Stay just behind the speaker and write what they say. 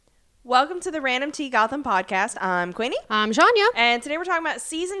Welcome to the Random Tea Gotham podcast. I'm Queenie. I'm Janya. And today we're talking about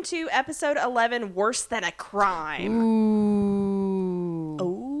Season 2, Episode 11, Worse Than a Crime.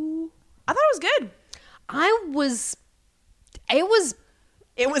 Ooh. I thought it was good.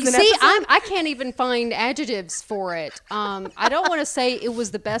 It was an episode? I can't even find adjectives for it. I don't want to say it was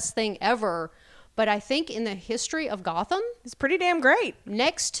the best thing ever, but I think in the history of Gotham, It's pretty damn great.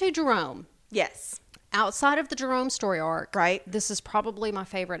 next to Jerome, Yes. outside of the Jerome story arc, Right. this is probably my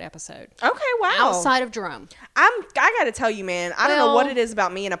favorite episode. Okay, wow. Outside of Jerome. I got to tell you, man, I don't know Well- what it is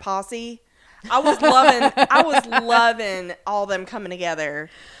about me and a posse. I was loving all them coming together.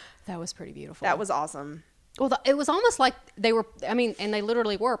 That was pretty beautiful. That was awesome. Well, it was almost like they were, and they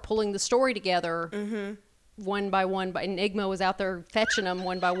literally were pulling the story together one by one. But Enigma was out there fetching them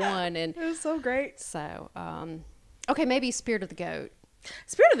one by one. And It was so great. so, okay, maybe Spirit of the Goat.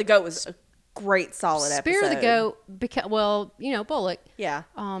 Spirit of the Goat was a great, solid episode. Spirit of the Goat, Bullock, Yeah.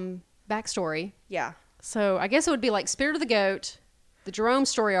 backstory. Yeah. So I guess it would be like Spirit of the Goat, the Jerome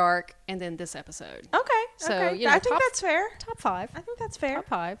story arc, and then this episode. Okay. So, okay. you know, I think top- that's fair. Top 5. I think that's fair. Top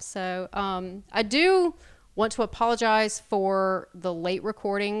 5. So I do want to apologize for the late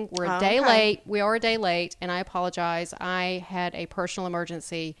recording. We're a day Okay. late. We are a day late, and I apologize. I had a personal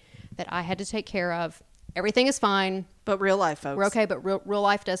emergency that I had to take care of. Everything is fine. But real life, folks. We're okay, but real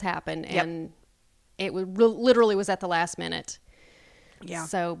life does happen, Yep. and it literally was at the last minute. Yeah.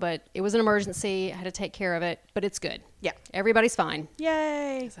 So, but it was an emergency. I had to take care of it, but it's good. Yeah. Everybody's fine.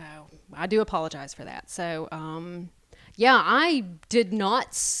 Yay. So I do apologize for that. So, yeah, I did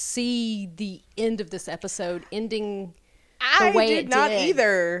not see the end of this episode ending the way I it did not did.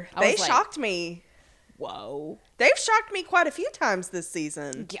 either. I They was like, shocked me. Whoa. They've shocked me quite a few times this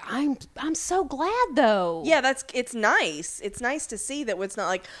season. Yeah, I'm so glad though. Yeah, it's nice. It's nice to see that it's not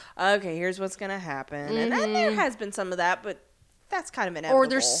like, okay, here's what's gonna happen. And then there has been some of that, but that's kind of inevitable. Or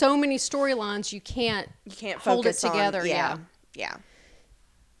there's so many storylines you can't focus hold it together. on, Yeah. Yeah.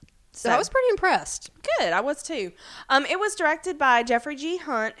 So I was pretty impressed. Good. I was too. It was directed by Jeffrey G.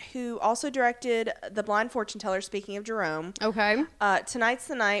 Hunt, who also directed The Blind Fortune Teller, speaking of Jerome. Okay. Tonight's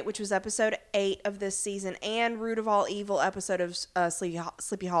the Night, which was episode 8 of this season, and Root of All Evil, episode of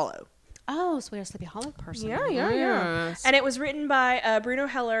Sleepy Hollow. Oh, so we got a Sleepy Hollow person. Yeah. Yes. And it was written by Bruno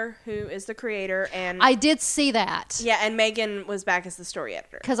Heller, who is the creator, and I did see that. yeah, and Megan was back as the story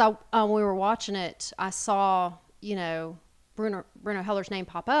editor. Because when we were watching it, I saw, Bruno Heller's name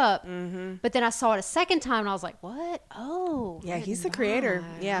pop up, but then I saw it a second time, and I was like, what? Oh. Yeah, I he's the did creator.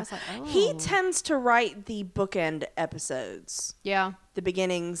 not. Yeah, I was like, oh. he tends to write the bookend episodes, Yeah. the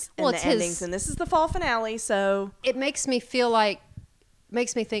beginnings and Well, the it's endings, his- and this is the fall finale. So, It makes me think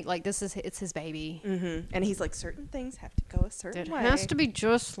like it's his baby. and he's like, certain things have to go a certain It way. has to be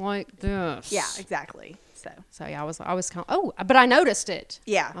just like this. Yeah, exactly. So yeah, I was kind of, but I noticed it.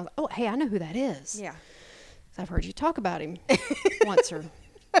 Yeah. I was like, oh, hey, I know who that is. Yeah. I've heard you talk about him once or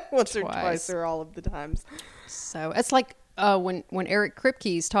Once or Twice. twice or all of the times. so. It's like when Eric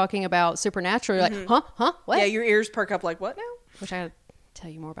Kripke's talking about Supernatural, you're like, huh, what? Yeah, your ears perk up like, what now? Which I gotta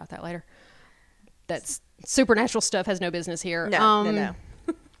tell you more about that later. That's Supernatural stuff has no business here. No.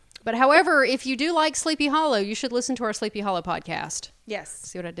 But however, if you do like Sleepy Hollow, you should listen to our Sleepy Hollow podcast. Yes.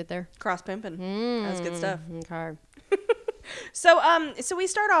 See what I did there? Cross pimping. That's good stuff. Okay. So we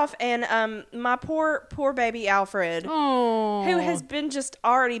start off, and my poor baby Alfred, Oh. who has been just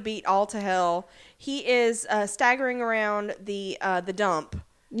already beat all to hell. He is staggering around the dump.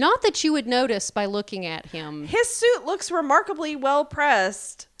 Not that you would notice by looking at him. His suit looks remarkably well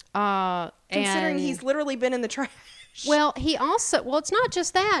pressed, considering and- he's literally been in the trash. Well, it's not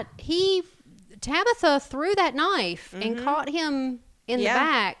just that. Tabitha threw that knife and caught him in the Yeah.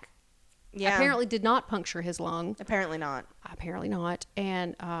 back. Yeah, Apparently did not puncture his lung. apparently not. Apparently not.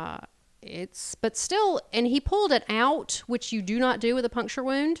 And but still, and he pulled it out, which you do not do with a puncture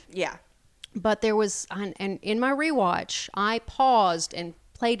wound. Yeah, But there was, and in my rewatch, I paused and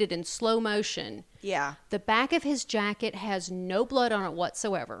played it in slow motion. yeah, The back of his jacket has no blood on it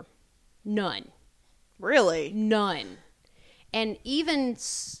whatsoever. None. really. None. And even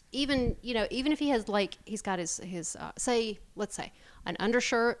if he has he's got his let's say an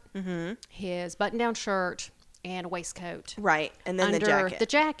undershirt, his button-down shirt, and a waistcoat. Right, and then under the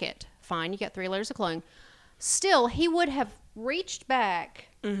jacket. Fine, you got 3 layers of clothing. Still, he would have reached back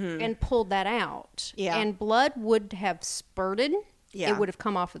and pulled that out. Yeah. And blood would have spurted. Yeah. It would have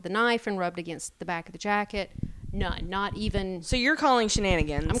come off with the knife and rubbed against the back of the jacket. None. Not even. So you're calling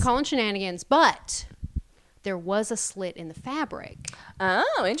shenanigans? I'm calling shenanigans, but there was a slit in the fabric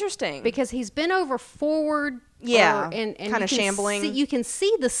Oh, interesting. because he's been over forward. Yeah, and kinda you can shambling. you can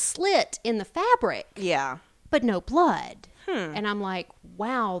see the slit in the fabric, Yeah. but no blood. And I'm like,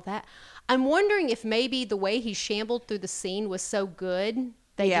 wow, I'm wondering if maybe the way he shambled through the scene was so good,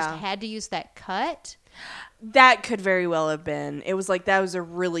 they just had to use that cut. That could very well have been. It was like, that was a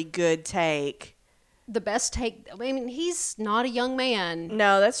really good take. The best take. I mean, he's not a young man.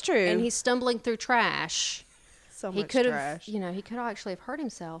 No, that's true. And he's stumbling through trash. So He much could trash. have, he could actually have hurt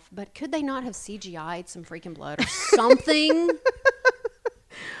himself. But could they not have CGI'd some freaking blood or something?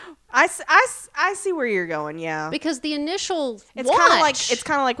 I see where you're going, yeah. Because the initial It's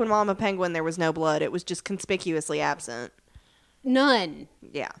kind of like when Mama Penguin, there was no blood. It was just conspicuously absent. None.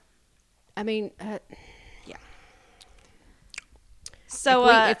 Yeah. I mean, Yeah. So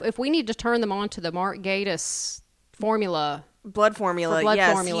if we need to turn them on to the Mark Gatiss formula, blood formula, for blood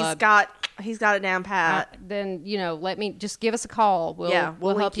yes, formula. he's got it down pat. then let me just give us a call. We'll help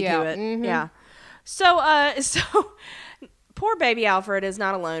link you to out. it. Mhm. Yeah. So poor baby Alfred is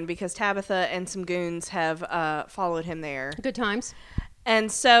not alone because Tabitha and some goons have followed him there. Good times.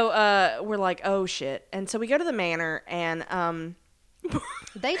 And so we're like, oh shit. And so we go to the manor and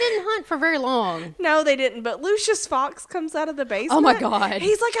They didn't hunt for very long. no, they didn't, but Lucius Fox comes out of the basement. Oh my God.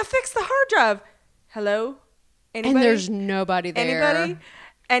 He's like, I fixed the hard drive. Hello? Anybody? And there's nobody there. Anybody?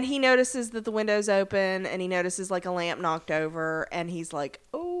 And he notices that the window's open and he notices like a lamp knocked over and he's like,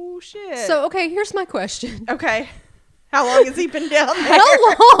 oh shit. So, okay, here's my question. Okay. How long has he been down there?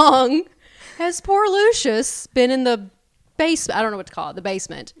 How long has poor Lucius been in the basement? I don't know what to call it. The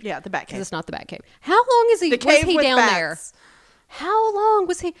basement. Yeah, the bat Because cave. it's not the bat cave. How long is he? The cave was he with down bats. there? How long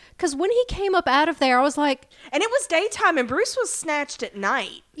was he? Because when he came up out of there, I was like, And it was daytime and Bruce was snatched at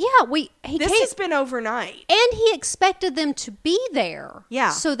night. yeah, he This came, has been overnight. and he expected them to be there. Yeah.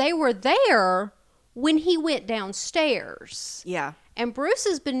 So they were there when he went downstairs. Yeah. And Bruce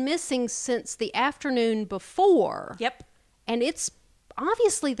has been missing since the afternoon before. Yep. And it's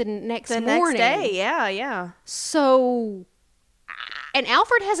obviously the next The morning. next day. Yeah, yeah. So, and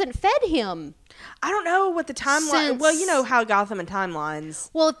Alfred hasn't fed him. I don't know what the timeline. Since- Well, you know how Gotham and timelines.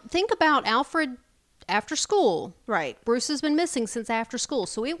 Well, think about Alfred after school. Right. Bruce has been missing since after school.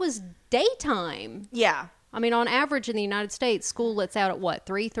 So it was daytime. Yeah. I mean, on average in the United States, school lets out at what,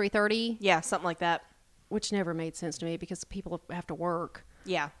 3:30? Yeah, something like that. Which never made sense to me because people have to work.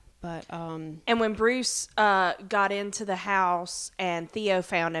 Yeah. But And when Bruce got into the house and Theo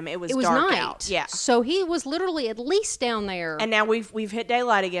found him, it was dark night. out. Yeah. So he was literally at least down there. And now we've hit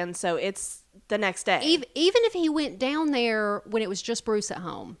daylight again, so it's the next day. Even if he went down there when it was just Bruce at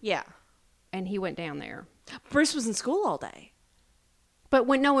home, Yeah. and he went down there. Bruce was in school all day. But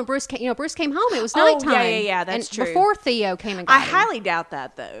when Bruce came home, it was Oh, nighttime. yeah, that's and true. Before Theo came and got I him. highly doubt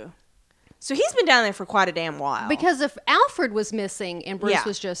that, though. So he's been down there for quite a damn while. Because if Alfred was missing and Bruce Yeah.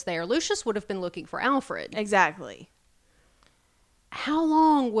 was just there, Lucius would have been looking for Alfred. Exactly. How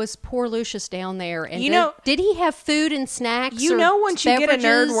long was poor Lucius down there? And You know- did he have food and snacks? You or know, once you get a nerd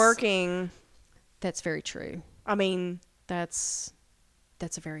beverages? working, That's very true. I mean, That's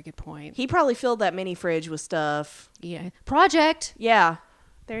a very good point. he probably filled that mini fridge with stuff. Yeah. Project. Yeah.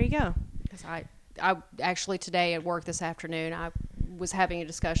 There you go. 'Cause I actually today at work this afternoon, I was having a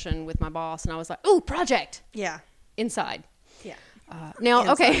discussion with my boss, and I was like, "Ooh, project Yeah. inside." Yeah.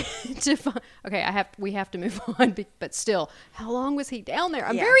 Now, okay, we have to move on, but still, how long was he down there?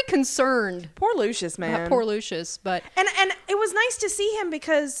 I'm Yeah. very concerned Poor Lucius, man. about poor Lucius, but And it was nice to see him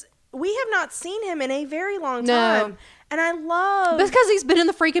because we have not seen him in a very long No. time. And I love because he's been in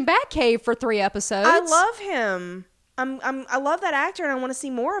the freaking Batcave for 3 episodes. I love him. I love that actor and I want to see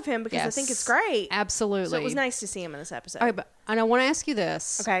more of him because I think it's great. Absolutely. So it was nice to see him in this episode. All right, and I want to ask you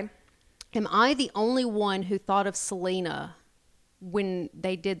this. Okay. Am I the only one who thought of Selena when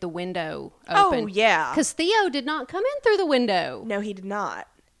they did the window open? Oh, yeah. Because Theo did not come in through the window. No, he did not.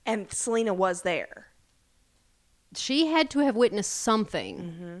 And Selena was there. She had to have witnessed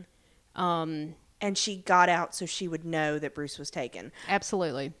something. And she got out so she would know that Bruce was taken.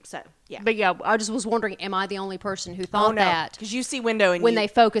 Absolutely. So, yeah. But yeah, I just was wondering, am I the only person who thought that Because you see window and when they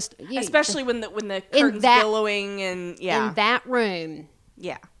focused, especially when the curtain's that- billowing and yeah. in that room?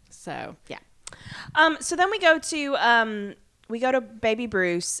 Yeah. So Yeah. So then we go to baby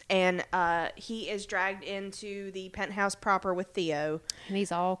Bruce and he is dragged into the penthouse proper with Theo. and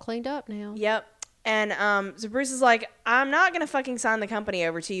he's all cleaned up now. Yep. And so Bruce is like, I'm not gonna fucking sign the company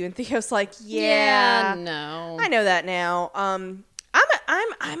over to you. And Theo's like, Yeah, no. I know that now.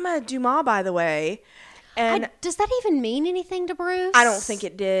 I'm a Dumas, by the way. And Does that even mean anything to Bruce? I don't think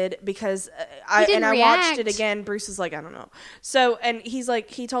it did because I didn't watched it react. again. Bruce is like, I don't know. So, and he's like,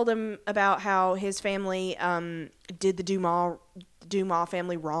 he told him about how his family did the Dumas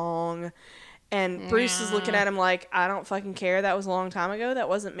family wrong, And Bruce is looking at him like, I don't fucking care. That was a long time ago. That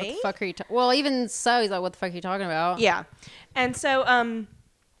wasn't me. What the fuck are you well, even so, he's like, what the fuck are you talking about? Yeah. And so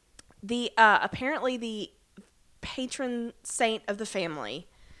the apparently the patron saint of the family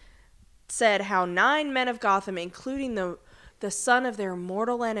said how 9 men of Gotham, including the son of their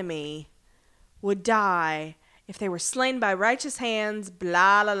mortal enemy, would die if they were slain by righteous hands,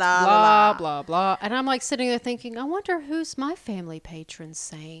 blah, blah, blah, Blah, blah, blah. And I'm like sitting there thinking, I wonder who's my family patron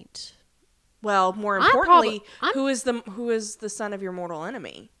saint. Well, more importantly, who is the son of your mortal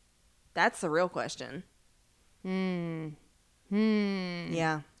enemy? That's the real question. Yeah.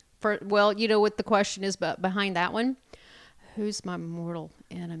 Well, you know what the question is behind that one? Who's my mortal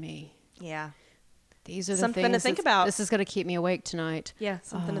enemy? Yeah. These are the Something things to think about. This is going to keep me awake tonight. Yeah,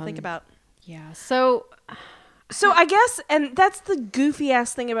 something to think about. Yeah. So I guess, and that's the goofy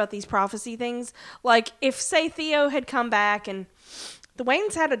ass thing about these prophecy things. Like, if, say, Theo had come back and the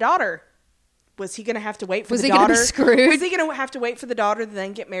Waynes had a daughter, was he going to have to wait for the daughter? Was he going to be screwed? Was he going to have to wait for the daughter to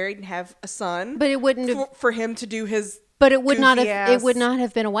then get married and have a son? But it wouldn't have, for him to do his. But it would not have. ass. It would not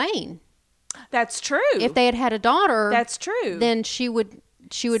have been a Wayne. That's true. If they had had a daughter, that's true. Then she would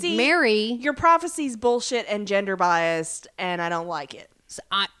See, marry. Your prophecy's bullshit and gender biased, and I don't like it. So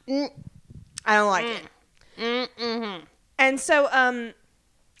I don't like it. Mm-hmm. And so,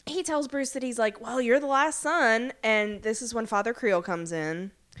 he tells Bruce that he's like, well, you're the last son, and this is when Father Creel comes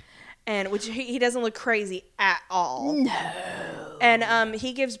in, and which he doesn't look crazy at all. No. And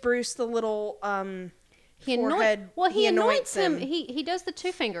he gives Bruce the little forehead. He anoints him. him. He does the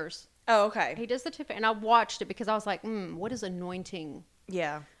 2 fingers. Oh, okay. He does the 2 fingers, and I watched it because I was like, what does anointing?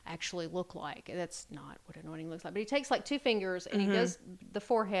 Yeah. Actually look like? That's not what anointing looks like. But he takes like 2 fingers and he does the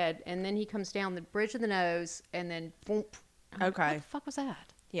forehead, and then he comes down the bridge of the nose, and then boom. Okay. What the fuck was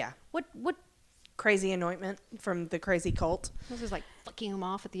that? Yeah. What Crazy anointment from the crazy cult. was this, like fucking him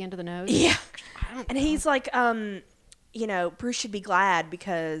off at the end of the nose? Yeah. I don't And know. he's like, Bruce should be glad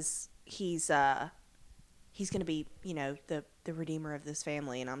because he's going to be, the redeemer of this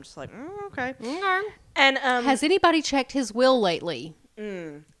family. And I'm just like, okay. And Has anybody checked his will lately?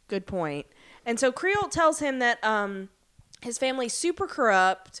 good point. And so Creel tells him that his family's super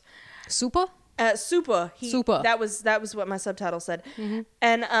corrupt. Super? Super. Super. That was what my subtitle said.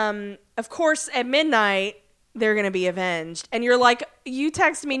 And of course, at midnight they're gonna be avenged. And you're like, you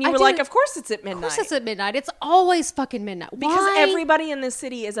texted me and you were like, of course it's at midnight. Of course it's at midnight. It's always fucking midnight. Because Why? everybody in this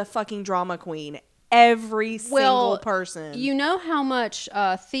city is a fucking drama queen. Every single person. You know how much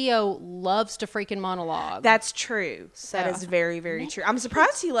Theo loves to freaking monologue. That's true. So- That is very, very true. I'm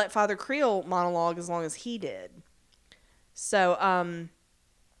surprised he let Father Creel monologue as long as he did. So,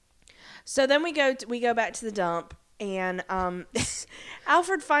 so then we go back to the dump, and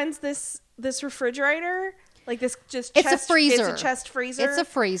Alfred finds this refrigerator, like this just It's chest, a freezer. It's a chest freezer. It's a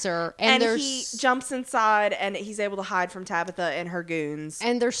freezer, and there's he jumps inside, and he's able to hide from Tabitha and her goons.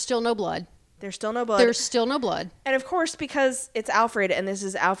 and there's still no blood. There's still no blood. There's still no blood. And of course, because it's Alfred, and this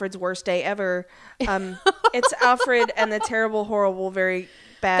is Alfred's worst day ever, it's Alfred and the terrible, horrible, very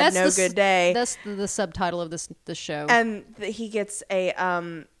bad, good day. That's the subtitle of the show. And he gets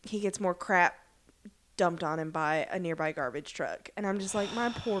more crap dumped on him by a nearby garbage truck. And I'm just like, my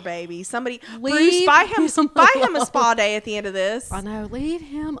poor baby. Somebody, Bruce, buy him a spa day at the end of this. I know. Leave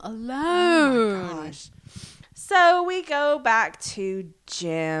him alone. Oh my gosh. So we go back to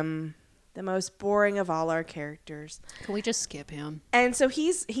Jim, the most boring of all our characters. Can we just skip him? And so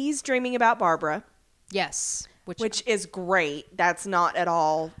he's dreaming about Barbara. Yes. Which is great. That's not at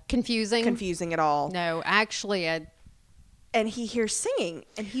all confusing at all. No, actually, and he hears singing,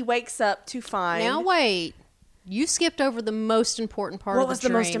 and he wakes up to find. Now wait, you skipped over the most important part. What of the was the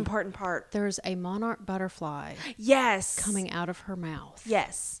dream. most important part? There's a monarch butterfly. Yes, coming out of her mouth.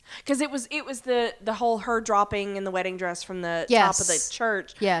 Yes, because it was the whole her dropping in the wedding dress from the top of the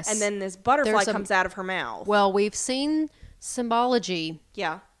church. Yes, and then this butterfly comes out of her mouth. Well, we've seen symbology.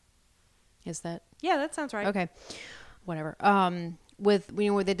 Yeah. Is that? Yeah, that sounds right. Okay, whatever. With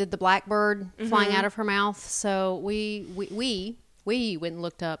where they did the blackbird flying out of her mouth. So we went and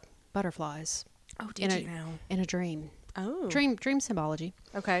looked up butterflies. Oh, did you know? In a dream. Oh, dream symbology.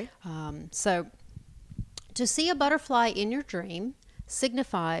 Okay. So to see a butterfly in your dream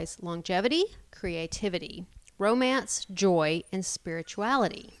signifies longevity, creativity, romance, joy, and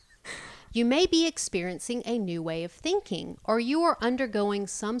spirituality. You may be experiencing a new way of thinking, or you are undergoing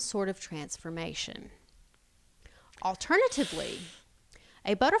some sort of transformation. Alternatively,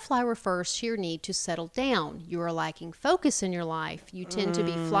 a butterfly refers to your need to settle down. You are lacking focus in your life. You tend to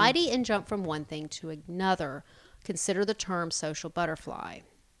be flighty and jump from one thing to another. Consider the term social butterfly.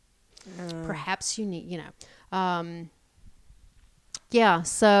 Perhaps you need, yeah,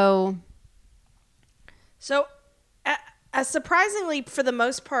 so So, a surprisingly, for the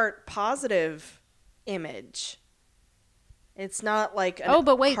most part, positive image. It's not like a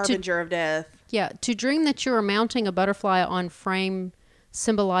but wait, harbinger of death. Yeah, to dream that you are mounting a butterfly on frame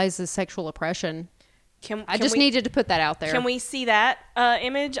symbolizes sexual oppression. I just needed to put that out there. Can we see that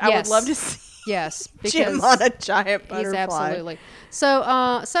image? I would love to see. Yes, because Jim on a giant butterfly. He's absolutely. So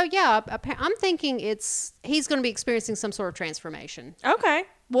yeah, I'm thinking he's going to be experiencing some sort of transformation. Okay,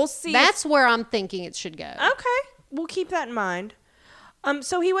 we'll see. That's where I'm thinking it should go. Okay, we'll keep that in mind.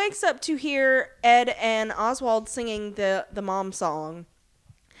 So he wakes up to hear Ed and Oswald singing the mom song,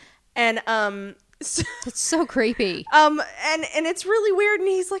 and it's so creepy. And it's really weird, and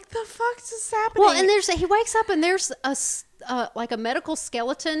he's like, "The fuck's is happening?" Well, and he wakes up and there's like a medical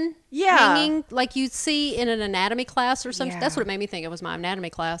skeleton hanging, like you'd see in an anatomy class or something. Yeah. That's what it made me think. It was my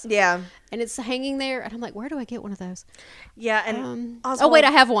anatomy class. Yeah, and it's hanging there, and I'm like, where do I get one of those? Yeah, and Oswald, oh wait, I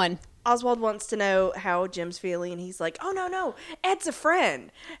have one. Oswald wants to know how Jim's feeling, and he's like, "Oh no, Ed's a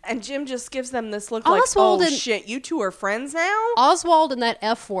friend," and Jim just gives them this look Oswald like, "Oh shit, you two are friends now?" Oswald and that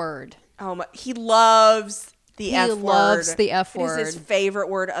F word. Oh my, he loves the F word. He loves the F word. It is his favorite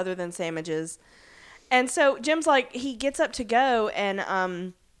word other than sandwiches. And so Jim's like, he gets up to go,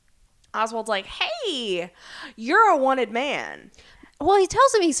 and Oswald's like, "Hey, you're a wanted man." Well, he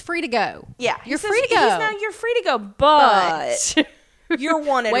tells him he's free to go. Yeah, you're free to go. You're free to go, but you're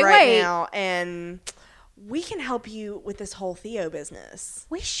wanted now, and we can help you with this whole Theo business.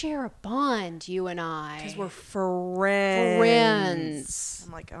 We share a bond, you and I, because we're friends.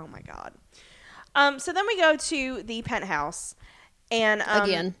 I'm like, oh my god. So then we go to the penthouse, and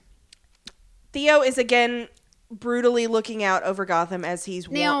again, Theo is again brutally looking out over Gotham as he's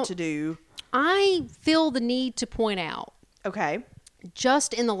wont to do. I feel the need to point out. Okay.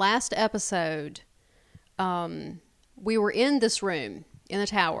 Just in the last episode, we were in this room in the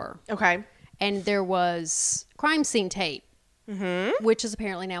tower. Okay. And there was crime scene tape, which is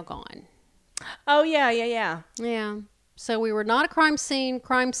apparently now gone. Oh, yeah. Yeah. So we were not a crime scene,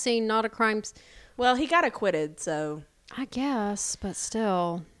 not a crime. Well, he got acquitted, so. I guess, but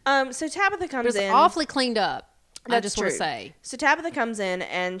still. So Tabitha comes in. It was awfully cleaned up. That's I just want to say. So Tabitha comes in,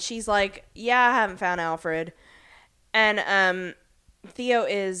 and she's like, "Yeah, I haven't found Alfred." And Theo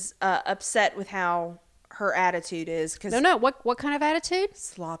is upset with how her attitude is. Cause No. What kind of attitude?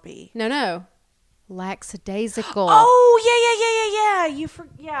 Sloppy. No. Lackadaisical. Oh,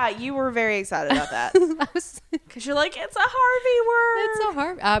 yeah. You were very excited about that. Because you're like, it's a Harvey word. It's a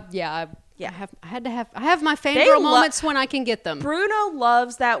Harvey. Yeah. I have my fangirl moments when I can get them. Bruno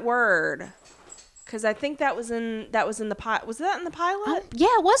loves that word. Because I think that was in the pilot. Was that in the pilot? Yeah,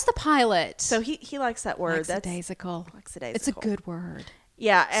 it was the pilot. So he likes that word. Lackadaisical. It's a good word.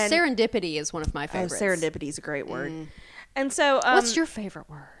 Yeah, and serendipity is one of my favorites. Oh, serendipity is a great word. And so, what's your favorite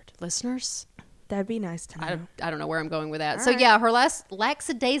word, listeners? That'd be nice to know. I don't know where I'm going with that. All so right. yeah, her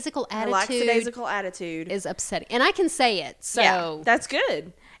lackadaisical attitude is upsetting, and I can say it. So yeah, that's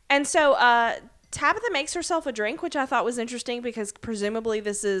good. And so Tabitha makes herself a drink, which I thought was interesting because presumably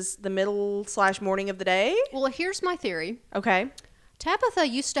this is the middle/morning of the day. Well, here's my theory. Okay. Tabitha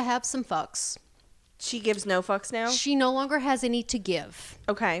used to have some fucks. She gives no fucks now? She no longer has any to give.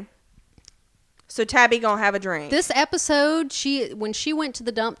 Okay. So Tabby gonna have a drink. This episode, when she went to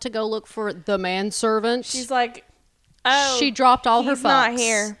the dump to go look for the manservant, she's like, "Oh, she dropped all her fucks. He's not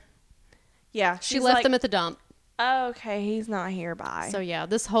here." Yeah, she left them at the dump. Oh, okay, he's not here. Bye. So yeah,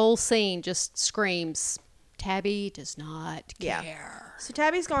 this whole scene just screams, Tabby does not care. Yeah. So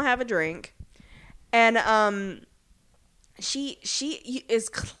Tabby's gonna have a drink, and she is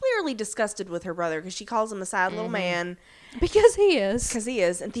clearly disgusted with her brother because she calls him a sad little man. Because he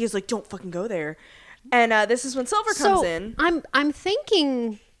is. And Theo's like, "Don't fucking go there." And this is when Silver comes in. I'm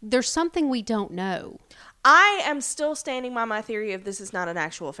thinking there's something we don't know. I am still standing by my theory of this is not an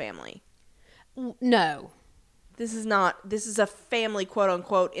actual family. No. This is a family, quote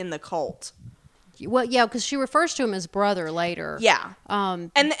unquote, in the cult. Well, yeah, because she refers to him as brother later. Yeah.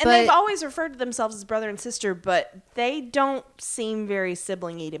 And they've always referred to themselves as brother and sister, but they don't seem very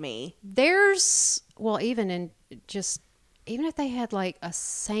sibling-y to me. Even if they had like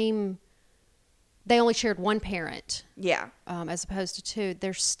they only shared one parent. Yeah. As opposed to two.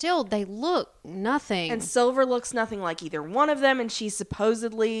 They look nothing. And Silver looks nothing like either one of them, and she's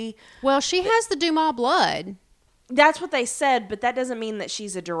supposedly... Well, she has the Dumas blood. That's what they said, but that doesn't mean that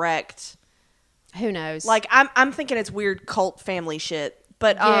she's a direct... Who knows? Like, I'm thinking it's weird cult family shit.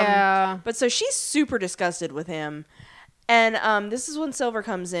 But, yeah. But so she's super disgusted with him. And this is when Silver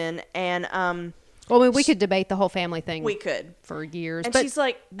comes in, and Well, I mean, we could debate the whole family thing. We could. For years. And but she's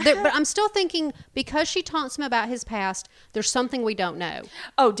like... but I'm still thinking, because she taunts him about his past, there's something we don't know.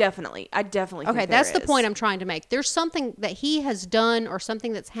 Oh, definitely. I definitely think Okay, there that's the is. point I'm trying to make. There's something that he has done or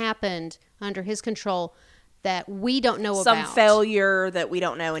something that's happened under his control that we don't know Some about. failure that we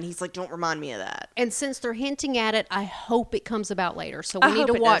don't know, and he's like, don't remind me of that. And since they're hinting at it, I hope it comes about later. So we I need hope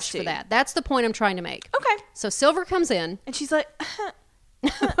to it watch does, for too. that. That's the point I'm trying to make. Okay. So Silver comes in. And she's like,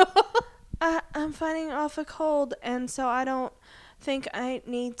 I'm fighting off a cold, and so I don't think I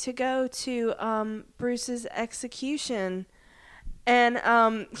need to go to Bruce's execution.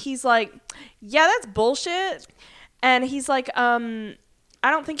 And he's like, yeah, that's bullshit. And he's like, I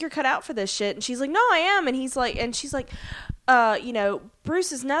don't think you're cut out for this shit. And she's like, no, I am. And he's like, and she's like,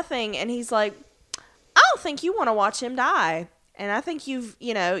 Bruce is nothing. And he's like, I don't think you want to watch him die. And I think you've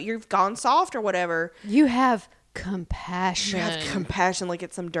gone soft or whatever. You have compassion. You have compassion like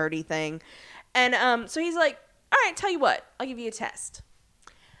it's some dirty thing. And so he's like, all right, tell you what, I'll give you a test.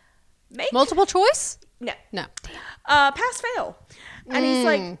 Multiple choice? No. Pass Fail. And he's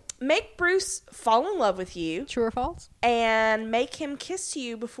like, make Bruce fall in love with you True or false? and make him kiss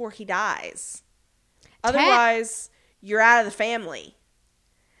you before he dies. Otherwise, you're out of the family.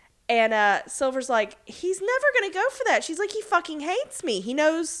 And Silver's like, he's never going to go for that. She's like, he fucking hates me. He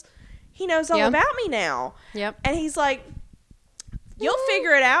knows all about me now. Yep. And he's like, you'll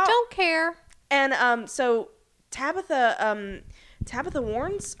figure it out. Don't care. And so Tabitha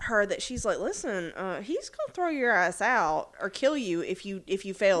warns her that she's like, listen, he's gonna throw your ass out or kill you if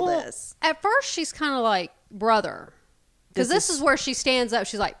you fail this. At first, she's kind of like, brother. Because this is where she stands up.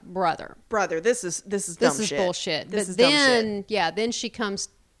 She's like, brother, this is dumb shit. this is bullshit. This But is dumb then, shit. then she comes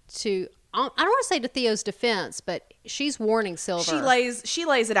to, I don't want to say to Theo's defense, but she's warning Silver. She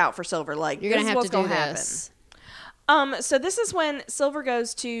lays it out for Silver, like, You're going this to is have to what's do gonna this. happen. So this is when Silver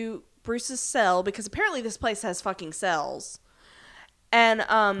goes to Bruce's cell, because apparently this place has fucking cells. And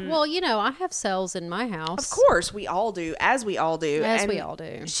Well, I have cells in my house. of course we all do, as we all do. As And we all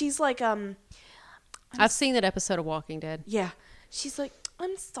do. She's like, I've seen that episode of Walking Dead. yeah. She's like,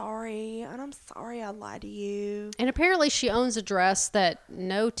 I'm sorry, and I'm sorry I lied to you. And apparently she owns a dress that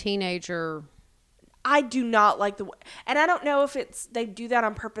no teenager... I do not like and I don't know if they do that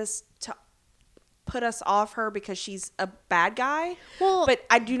on purpose to put us off her because she's a bad guy. Well, but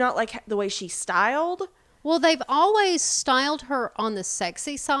I do not like the way she's styled. Well, they've always styled her on the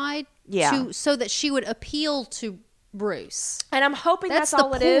sexy side, Yeah. so that she would appeal to Bruce. And I'm hoping that's That's the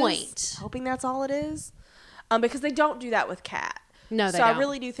all it is. point. Hoping that's all it is. Because they don't do that with Kat. No, they so don't. I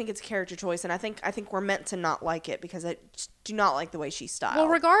really do think it's a character choice, and I think we're meant to not like it because I just do not like the way she's styled. Well,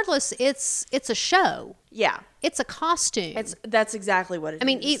 regardless, it's a show. Yeah. It's a costume. That's exactly what it is. I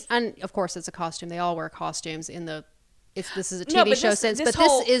mean, and of course, it's a costume. They all wear costumes in the. This is a TV No, but show this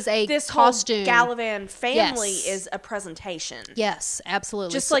is a this costume. Whole Gallivan family Yes. is a presentation. Yes,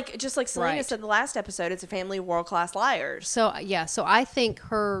 absolutely. Just like Selena Right. said in the last episode, it's a family of world class liars. So I think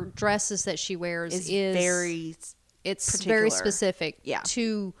her dresses that she wears Is is very it's particular. very specific. Yeah.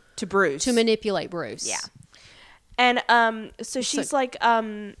 To Bruce to manipulate Bruce. Yeah. And so she's like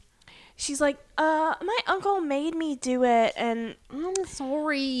my uncle made me do it, and I'm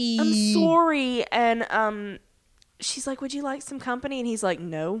sorry. I'm sorry. And she's like, would you like some company? And he's like,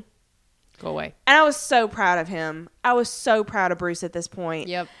 no. Go away. And I was so proud of him. I was so proud of Bruce at this point.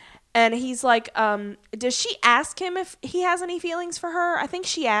 Yep. And he's like, does she ask him if he has any feelings for her? I think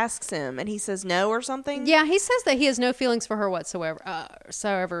she asks him, and he says no or something. Yeah, he says that he has no feelings for her whatsoever.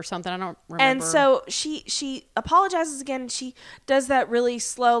 Or something. I don't remember. And so she apologizes again. And she does that really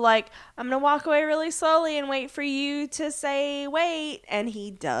slow, like, I'm going to walk away really slowly and wait for you to say wait. And he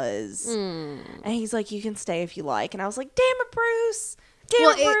does. And he's like, you can stay if you like. And I was like, damn it, Bruce.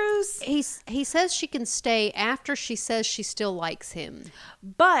 Damn it, Bruce. He says she can stay after she says she still likes him.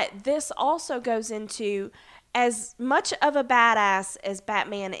 But this also goes into, as much of a badass as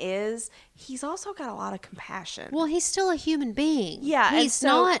Batman is, he's also got a lot of compassion. Well, he's still a human being. Yeah, and he's so-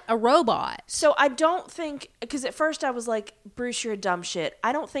 not a robot. So I don't think, because at first I was like, Bruce, you're a dumb shit.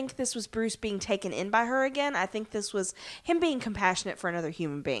 I don't think this was Bruce being taken in by her again. I think this was him being compassionate for another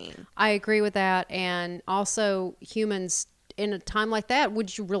human being. I agree with that. And also, humans in a time like that,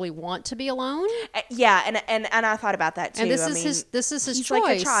 would you really want to be alone? Yeah, and I thought about that too. And this I is mean, his he's choice.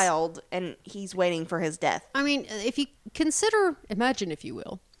 like a child, and he's waiting for his death. I mean, if you imagine, if you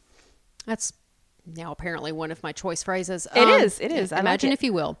will, that's now apparently one of my choice phrases. It is. I like Imagine, it. if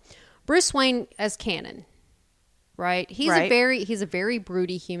you will, Bruce Wayne as canon, right? He's a very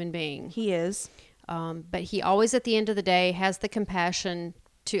broody human being. He is. But he always, at the end of the day, has the compassion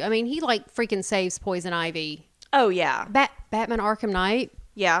to. I mean, he like freaking saves Poison Ivy. Oh yeah, Batman Arkham Knight.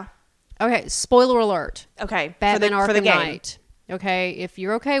 yeah. Okay, spoiler alert. Okay, Batman for the Arkham game. Knight. Okay, if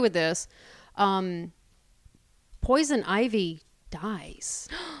you're okay with this, Poison Ivy dies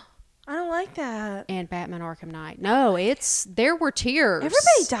I don't like that. in Batman Arkham Knight. No, there were tears.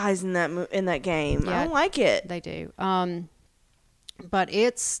 Everybody dies in that game. Yeah. I don't like it. They do. But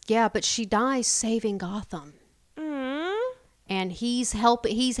but she dies saving Gotham. And he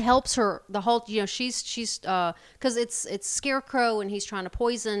helps her the whole, she's because it's Scarecrow and he's trying to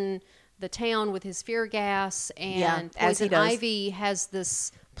poison the town with his fear gas, and as he Poison does. Ivy has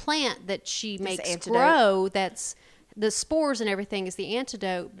this plant that she makes antidote. grow, that's the spores and everything is the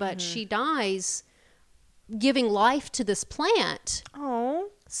antidote, but she dies giving life to this plant Oh.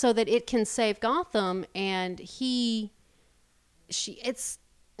 so that it can save Gotham, and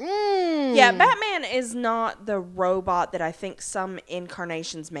Yeah, Batman is not the robot that I think some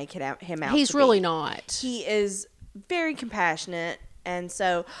incarnations make him out he's to really be. not. He is very compassionate, and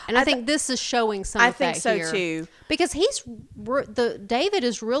so And I think this is showing some I of think that so here. too. Because David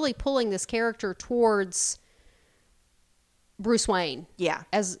is really pulling this character towards Bruce Wayne. Yeah.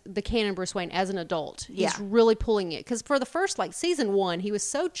 As the canon Bruce Wayne as an adult. Yeah. He's really pulling it. Because for the first, season 1, he was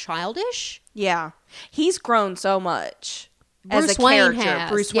so childish. Yeah, he's grown so much Bruce as a Wayne character. has.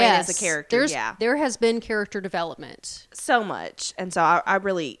 Bruce Wayne as a character. There has been character development. So much, and so I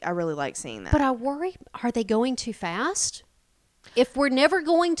really like seeing that. But I worry, are they going too fast? If we're never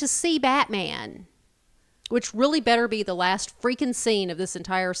going to see Batman, which really better be the last freaking scene of this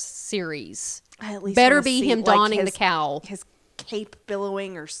entire series. I at least Better wanna be see, him donning the cowl. his cape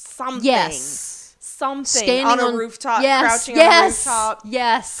billowing or something. Yes. Something Standing on a on rooftop, yes, crouching yes, on a rooftop,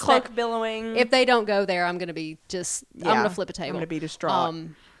 yes. cloak billowing. If they don't go there, I'm going to be I'm going to flip a table. I'm going to be distraught.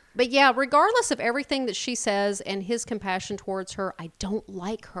 But yeah, regardless of everything that she says and his compassion towards her, I don't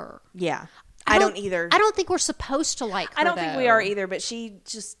like her. Yeah. I don't either. I don't think we're supposed to like her, I don't think we though. are either, but she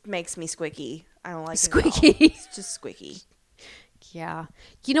just makes me squeaky. I don't like it at all. Squeaky. It's just squeaky. Yeah.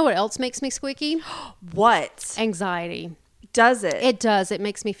 You know what else makes me squeaky? What? Anxiety. Does it? It does. It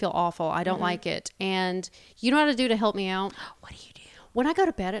makes me feel awful. I don't like it. And you know what to do to help me out? What do you do? When I go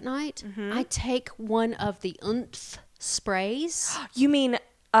to bed at night, I take one of the Oomph sprays. You mean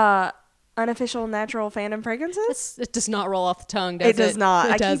unofficial natural fandom fragrances? It does not roll off the tongue, does it? It does not.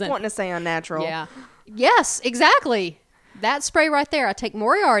 It I doesn't. keep wanting to say unnatural. Yeah. Yes, exactly. That spray right there. I take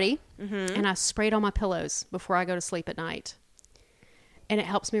Moriarty and I spray it on my pillows before I go to sleep at night. And it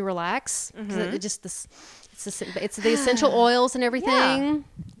helps me relax. 'Cause it just it's the essential oils and everything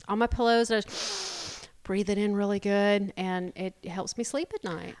on my pillows. And I just breathe it in really good, and it helps me sleep at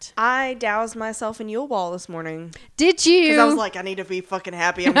night. I doused myself in Yule Ball this morning Did you? because I was like, I need to be fucking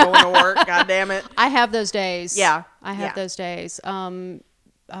happy. I'm going to work. God damn it. I have those days. Yeah. I have those days. Sam,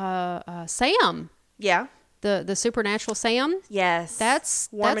 Yeah. the supernatural Sam. Yes. That's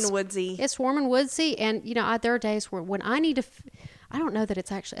warm and woodsy. It's warm and woodsy, and there are days where when I need to. I don't know that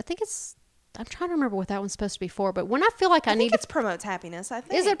it's actually. I think it's. I'm trying to remember what that one's supposed to be for, but when I feel like I need it promotes happiness. I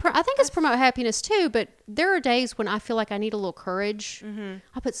think. Is it? I think it's promote happiness too, but there are days when I feel like I need a little courage.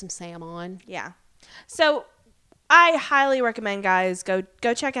 I put some Sam on. Yeah. So I highly recommend, guys, go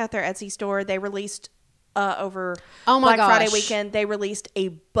check out their Etsy store. They released over Black Friday weekend. They released a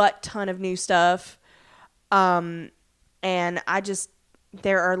butt ton of new stuff. And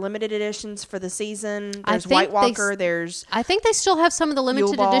there are limited editions for the season. There's White Walker. I think they still have some of the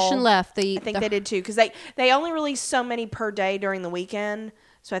limited edition left. I think they did too, because they only release so many per day during the weekend.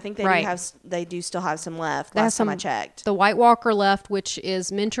 So I think they do still have some left. Last time I checked, the White Walker left, which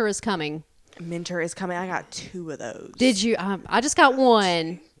is Mentor is Coming. Mentor is Coming. I got 2 of those. Did you? I just got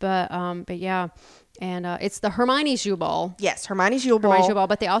 1, but yeah, and it's the Hermione's Yule Ball. Yes, Hermione's Yule Ball.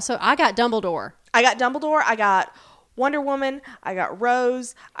 But I got Dumbledore. I got Wonder Woman. I got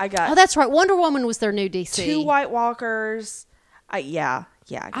Rose. I got. Oh, that's right. Wonder Woman was their new DC. 2 White Walkers. I got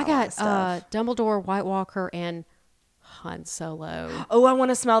Dumbledore, White Walker, and Han Solo. Oh, I want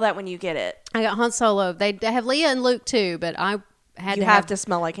to smell that when you get it. I got Han Solo. They have Leia and Luke too, but I had You have to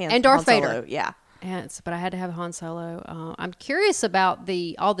smell like Han and Darth Han Vader. Solo. Yeah. But I had to have Han Solo. I'm curious about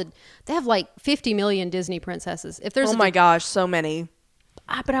they have like 50 million Disney princesses. If there's Oh my gosh, so many.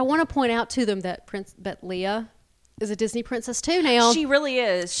 But I want to point out to them that Leia is a Disney princess too now. She really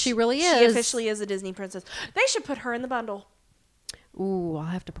is. She really She is. officially is a Disney princess. They should put her in the bundle. Ooh, I'll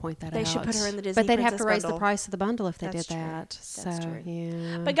have to point that out. They should put her in the Disney But they'd have princess to raise bundle. the price of the bundle if they That's did true. that. That's true.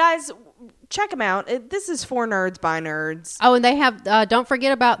 Yeah. But guys, check them out. This is for nerds by nerds. Oh, and they have. Don't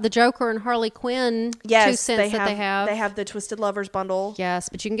forget about the Joker and Harley Quinn. 2 cents they have. They have the Twisted Lovers bundle. Yes,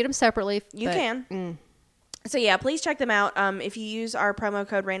 but you can get them separately. You can. So yeah, please check them out. If you use our promo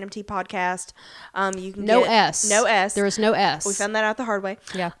code RandomTPodcast, you can No get S. No S. There is no S. We found that out the hard way.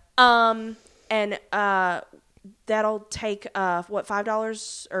 Yeah. And that'll take what,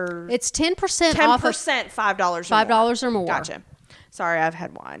 $5 or It's 10% 10% off of $5 or more. Gotcha. Sorry, I've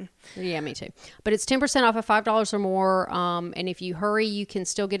had wine. Yeah, me too. But it's 10% off of $5 or more. And if you hurry, you can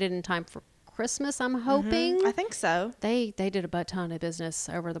still get it in time for Christmas, I'm hoping. I think so. They did a butt ton of business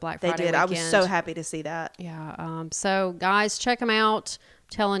over the Black They Friday did. I weekend. was so happy to see that. Yeah. So, guys, check them out. I'm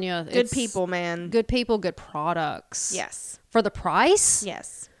telling you. Good people, man. Good people, good products. Yes. For the price?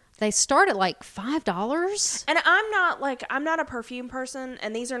 Yes. They start at like $5. And I'm not a perfume person,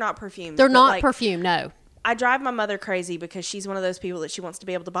 and these are not perfumes. They're but, not like, perfume, no. I drive my mother crazy because she's one of those people that she wants to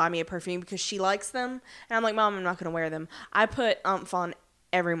be able to buy me a perfume because she likes them. And I'm like, Mom, I'm not going to wear them. I put on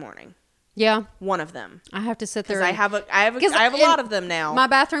every morning. Yeah. One of them. I have to sit there. Because I have a lot of them now. My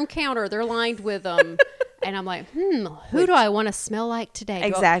bathroom counter, they're lined with them. And I'm like, who do I want to smell like today?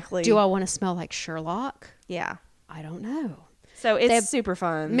 Exactly. Do I want to smell like Sherlock? Yeah. I don't know. So They have it's super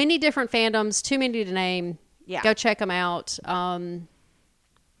fun. Many different fandoms, too many to name. Yeah. Go check them out.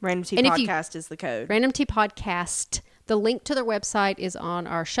 Random Tea and if you- Podcast is the code. Random Tea Podcast. The link to their website is on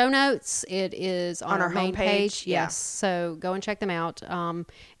our show notes. It is on our main homepage, page. yeah. Yes. So go and check them out.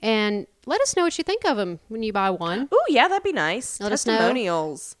 And let us know what you think of them when you buy one. Ooh, yeah, that'd be nice. Let us know.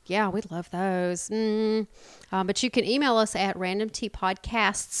 Testimonials. Yeah, we'd love those. But you can email us at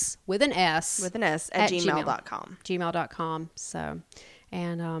randomteapodcasts with an S. With an S at gmail.com. Gmail.com. So,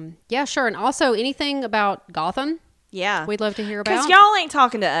 and yeah, sure. And also anything about Gotham, Yeah. we'd love to hear about. Because y'all ain't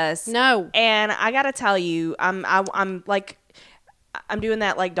talking to us. No. And I got to tell you, I'm like, I'm doing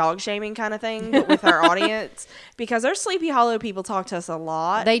that like dog shaming kind of thing but with our audience because our Sleepy Hollow people talk to us a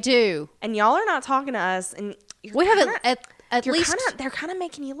lot. They do. And y'all are not talking to us. And We have at least. they're kind of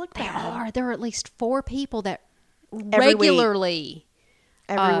making you look They bad. are. There are at least 4 people that Every week. regularly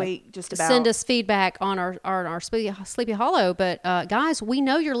Every week, just about. send us feedback on our Sleepy Hollow. But guys, we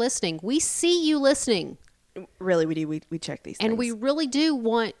know you're listening. We see you listening. Really, we do. We check these things. And we really do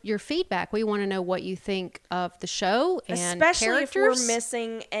want your feedback. We want to know what you think of the show and especially if characters. we're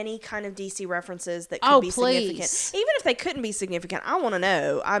missing any kind of DC references that could Oh, be please. significant. Even if they couldn't be significant, I want to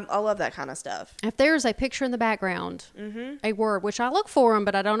know. I love that kind of stuff. If there's a picture in the background, a word, which I look for them,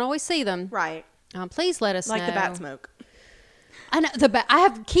 but I don't always see them, Right. Please let us know. Like the bat smoke. I know I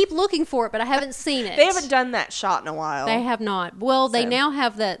keep looking for it, but I haven't seen it. They haven't done that shot in a while. They have not. Well, they So. now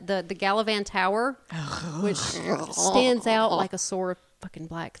have the Galavan Tower, which stands out like a sore fucking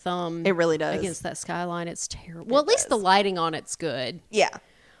black thumb. It really does. Against that skyline. It's terrible. Well, at least the lighting on it's good. Yeah.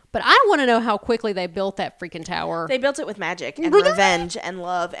 But I want to know how quickly they built that freaking tower. They built it with magic and revenge and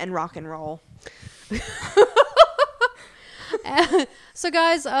love and rock and roll. So,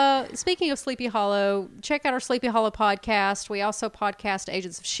 guys, speaking of Sleepy Hollow, check out our Sleepy Hollow podcast. We also podcast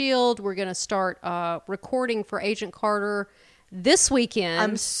Agents of S.H.I.E.L.D. We're going to start recording for Agent Carter this weekend.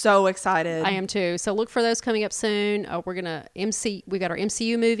 I'm so excited. I am too. So look for those coming up soon. We're going to we got our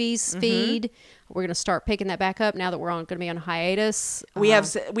MCU movies feed. We're going to start picking that back up now that we're going to be on hiatus. We have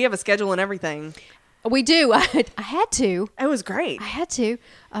a schedule and everything. We do. I had to. It was great. I had to.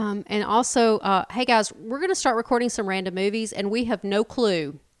 And also, hey guys, we're going to start recording some random movies, and we have no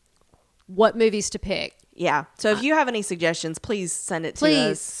clue what movies to pick. Yeah. So if you have any suggestions, please send it to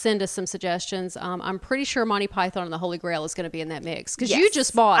Please us. send us some suggestions. I'm pretty sure Monty Python and the Holy Grail is going to be in that mix because Yes. you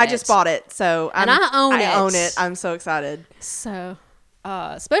just bought it. I just bought it. So And I own it. I own it. I'm so excited. So,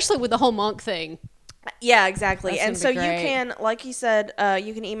 especially with the whole monk thing. Yeah, exactly. That's And so gonna be you great. can, like you said,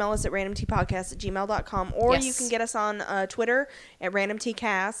 you can email us at randomtpodcast@gmail.com or you Yes. can get us on Twitter at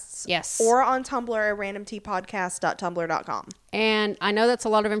randomtcasts. Yes. Or on Tumblr at randomtpodcast.tumblr.com. And I know that's a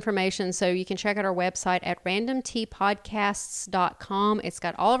lot of information, so you can check out our website at randomtpodcasts.com. It's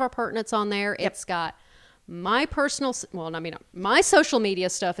got all of our pertinence on there. Yep. It's got my personal, my social media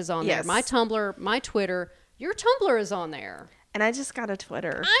stuff is on there. Yes. My Tumblr, my Twitter. Your Tumblr is on there. And I just got a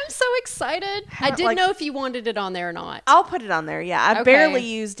Twitter. I'm so excited. I didn't know if you wanted it on there or not. I'll put it on there. Yeah. I Okay. barely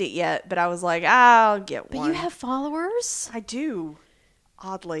used it yet, but I was like, I'll get But one. you have followers. I do.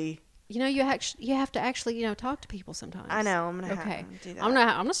 Oddly. You know, you have to actually, talk to people sometimes. I know. I'm going to Okay. do that. I'm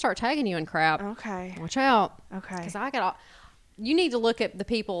gonna start tagging you in crap. Okay. Watch out. Okay. Because I got all. You need to look at the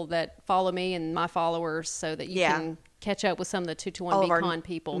people that follow me and my followers so that you Yeah. can catch up with some of the 221 All B of our con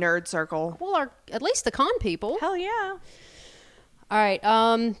people. nerd circle. Well, at least the con people. Hell yeah. All right.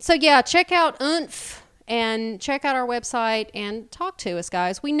 So yeah, check out Oomph and check out our website and talk to us,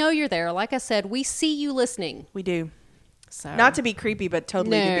 guys. We know you're there. Like I said, we see you listening. We do. So Not to be creepy, but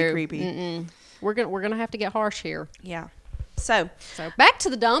totally to be No. creepy. Mm-mm. We're gonna have to get harsh here. Yeah. So Back to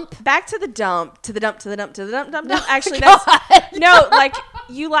the dump. back to the dump. No, Actually, God. that's no. Like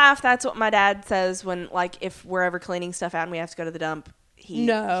you laugh. That's what my dad says when, like, if we're ever cleaning stuff out and we have to go to the dump. He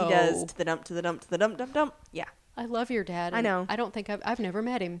does to the dump, to the dump, to the dump, dump, dump. Yeah. I love your dad. I know. I don't think I've never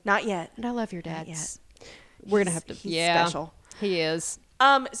met him. Not yet. And I love your dad. yet. We're going to have to. He's special. He is.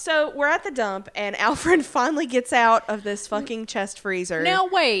 So we're at the dump, and Alfred finally gets out of this fucking chest freezer. Now,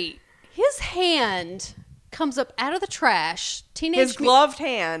 wait. His hand comes up out of the trash. His gloved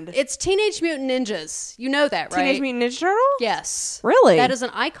hand. It's Teenage Mutant Ninjas. You know that, right? Teenage Mutant Ninja Turtle? Yes. Really? That is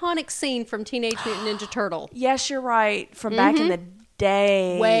an iconic scene from Teenage Mutant Ninja Turtle. Yes, you're right. From back in the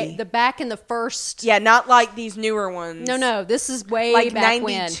day. The back in the first. Yeah, not like these newer ones. No. This is way like back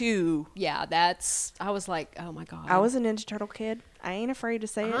 92. when. Yeah, I was like, oh my God. I was a Ninja Turtle kid. I ain't afraid to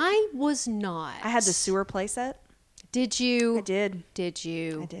say it. I was not. I had the sewer playset. Did you? I did. Did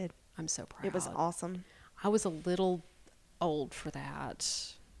you? I did. I'm so proud. It was awesome. I was a little old for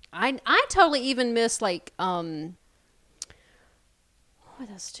that. I totally even missed like what were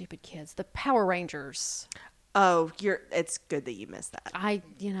those stupid kids? The Power Rangers. Oh, it's good that you missed that.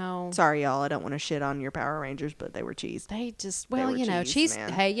 Sorry, y'all. I don't want to shit on your Power Rangers, but they were cheese. They just They were cheese.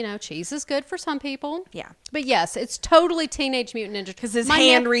 man. Hey, cheese is good for some people. Yeah. But yes, it's totally Teenage Mutant Ninja Turtles. Because his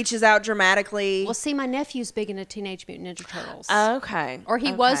hand reaches out dramatically. Well, see, my nephew's big into Teenage Mutant Ninja Turtles. Okay. Or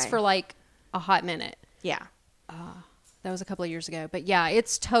he was for like a hot minute. Yeah. That was a couple of years ago. But yeah,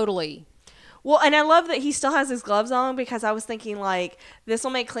 it's totally. Well, and I love that he still has his gloves on, because I was thinking, like, this will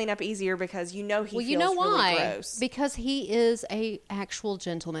make cleanup easier, because he feels really gross. Because he is a actual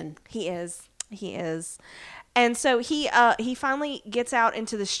gentleman. He is. And so he finally gets out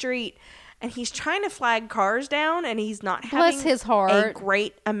into the street, and he's trying to flag cars down, and he's not having his heart. a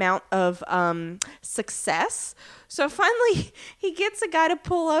great amount of success. So finally he gets a guy to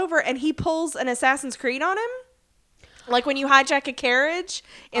pull over, and he pulls an Assassin's Creed on him. Like when you hijack a carriage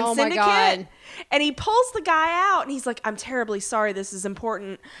in Syndicate. My God. And he pulls the guy out, and he's like, I'm terribly sorry, this is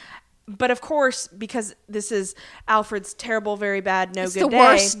important. But of course, because this is Alfred's terrible, very bad, no good day. It's the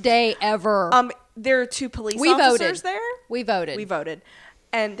worst day ever. There are two police officers there. We voted.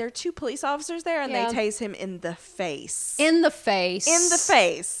 And there are two police officers there, and they tase him in the face. In the face.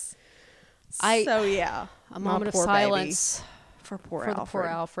 So, yeah. A moment of silence. For poor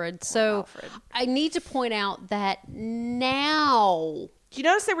Alfred. So, I need to point out that now... Did you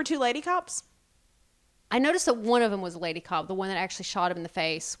notice there were two lady cops? I noticed that one of them was a lady cop. The one that actually shot him in the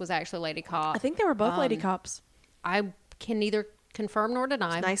face was actually a lady cop. I think they were both lady cops. I can neither confirm nor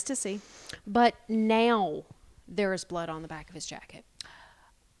deny. It's nice to see. But now there is blood on the back of his jacket.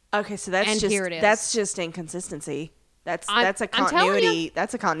 Okay, so that's here it is. That's just inconsistency. That's a continuity.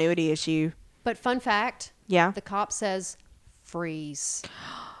 That's a continuity issue. But fun fact. Yeah. The cop says freeze.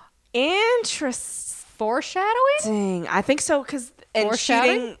 Interesting. Foreshadowing? I think so, because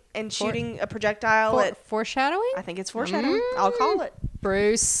shooting a projectile foreshadowing? I think it's foreshadowing. I'll call it.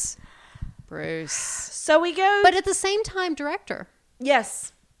 Bruce. So we go. But at the same time, director.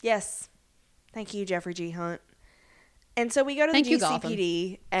 Yes. Thank you, Jeffrey G. Hunt. And so we go to the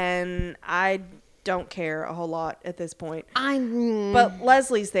GCPD, and I don't care a whole lot at this point. But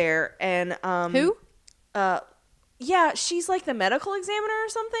Leslie's there, and who? Yeah, she's like the medical examiner or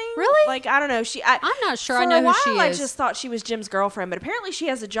something. Really? Like, I don't know. I'm not sure I know who she is. I just thought she was Jim's girlfriend, but apparently she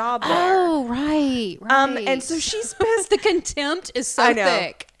has a job there. Oh, right. And so she's pissed. The contempt is so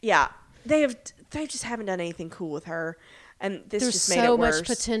thick. Yeah. They just haven't done anything cool with her. And this There's just made it worse. There's so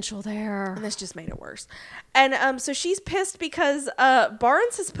much potential there. And this just made it worse. And so she's pissed because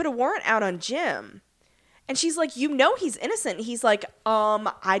Barnes has put a warrant out on Jim. And she's like, he's innocent. He's like,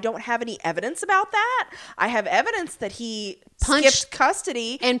 I don't have any evidence about that. I have evidence that he skipped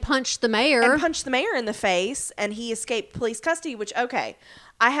custody. And punched the mayor. In the face. And he escaped police custody, which, okay,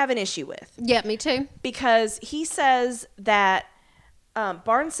 I have an issue with. Yeah, me too. Because he says that,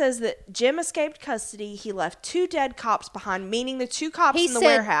 Barnes says that Jim escaped custody. He left two dead cops behind, meaning the two cops in the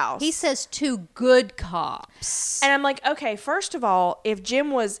warehouse. He says two good cops. And I'm like, okay, first of all, if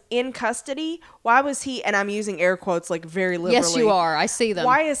Jim was in custody, why was he, and I'm using air quotes like very liberally. Yes, you are. I see them.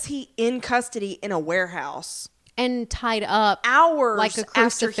 Why is he in custody in a warehouse? And tied up hours like a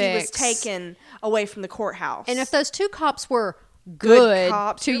after he was taken away from the courthouse. And if those two cops were good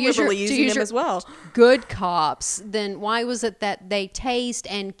cops, to use them as well, good cops, then why was it that they tased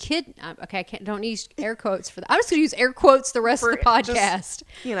and don't use air quotes for that. I'm just going to use air quotes the rest of the podcast.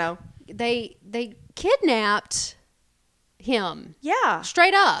 Just, they kidnapped him. Yeah,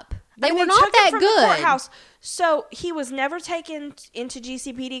 straight up. They were not that good. The courthouse. So he was never taken into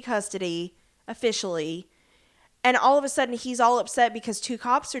GCPD custody officially. And all of a sudden, he's all upset because two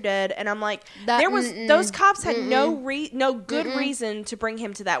cops are dead. And I'm like, those cops had no good reason to bring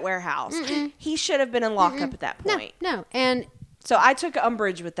him to that warehouse. He should have been in lockup at that point. No. And So I took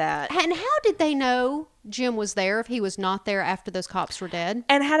umbrage with that. And how did they know Jim was there if he was not there after those cops were dead?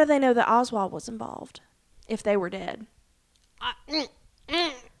 And how do they know that Oswald was involved if they were dead?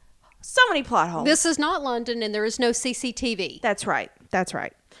 So many plot holes. This is not London, and there is no CCTV. That's right. That's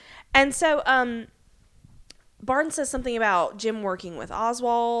right. And so Barnes says something about Jim working with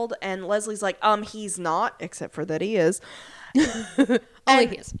Oswald, and Leslie's like, he's not, except for that he is. Only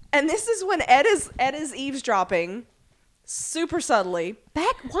he is. And this is when Ed is eavesdropping super subtly.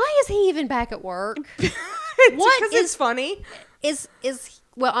 Why is he even back at work? Because it's funny.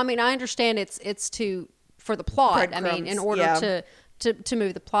 Well, I mean, I understand it's for the plot. I mean, in order to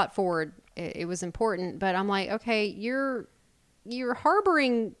move the plot forward, it was important. But I'm like, okay, you're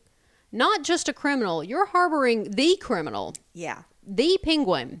harboring not just a criminal, you're harboring the criminal. Yeah. The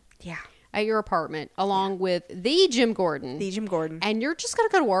Penguin. Yeah. At your apartment, along with the Jim Gordon. The Jim Gordon. And you're just going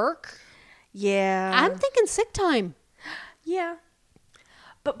to go to work? Yeah. I'm thinking sick time. Yeah.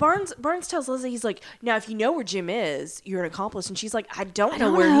 But Barnes tells Leslie, he's like, now, if you know where Jim is, you're an accomplice. And she's like, I don't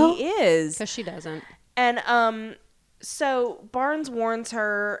know where he is. Because she doesn't. And so Barnes warns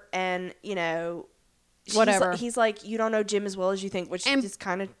her, and, whatever. He's like, you don't know Jim as well as you think, which is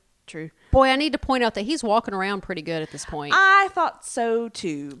kind of true. Boy, I need to point out that he's walking around pretty good at this point. I thought so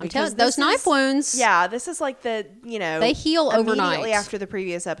too. Because those knife wounds. Yeah, this is like they heal overnight. Immediately after the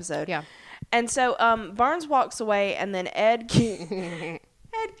previous episode. Yeah. And so Barnes walks away, and then Ed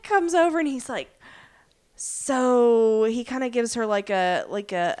comes over, and he's like, so he kind of gives her like a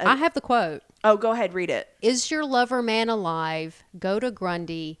I have the quote. Oh, go ahead, read it. Is your lover man alive? Go to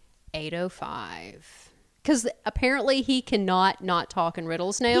Grundy 805. Because apparently he cannot not talk in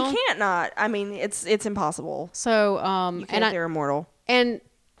riddles now. He can't not. I mean, it's impossible. So they're immortal. And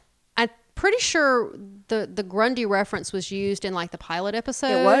I'm pretty sure the Grundy reference was used in like the pilot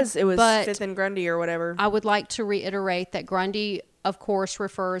episode. It was but Fifth and Grundy or whatever. I would like to reiterate that Grundy, of course,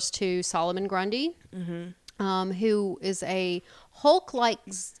 refers to Solomon Grundy, who is a Hulk-like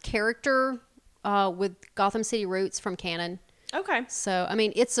character with Gotham City roots from canon. Okay. So, I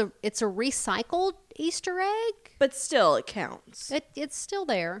mean, it's a recycled Easter egg. But still, it counts. It's still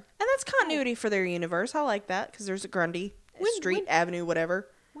there. And that's continuity for their universe. I like that, because there's a Grundy. Street, avenue, whatever.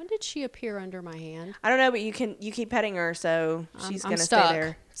 When did she appear under my hand? I don't know, but you keep petting her, so she's going to stay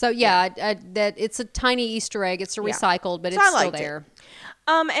there. So, yeah. That it's a tiny Easter egg. It's a recycled, but it's still there.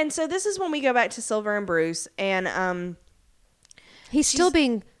 And so this is when we go back to Silver and Bruce, and he's still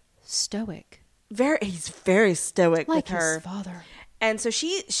being stoic. He's very stoic like with her. His father. And so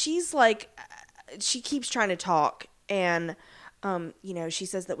she's like, she keeps trying to talk, and she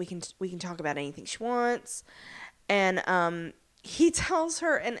says that we can talk about anything she wants, and he tells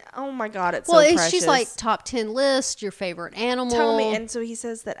her, and oh my god, it's so precious. She's like, top 10 list, your favorite animal. Tell me. And so he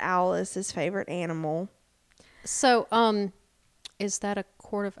says that owl is his favorite animal. So is that a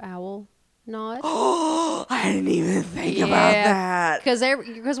court of owl nod? Oh, I didn't even think about that. Because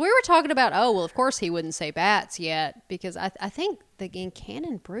we were talking about, of course he wouldn't say bats yet, because I think in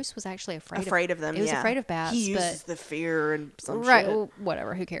canon Bruce was actually afraid of them. He was afraid of bats. He uses the fear and some right, shit. well,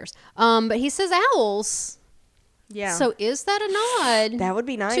 whatever, who cares? But he says owls. Yeah. So is that a nod? That would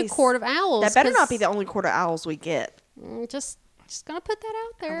be nice. To court of owls. That better not be the only court of owls we get. Just gonna put that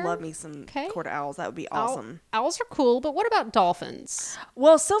out there. I love me some court of owls. That would be awesome. Owls are cool, but what about dolphins?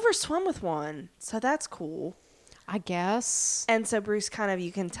 Well, Silver swam with one, so that's cool. I guess. And so Bruce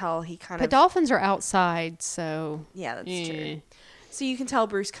you can tell he But dolphins are outside, so. Yeah, that's true. So you can tell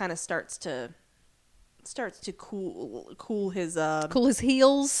Bruce kind of starts to cool his cool his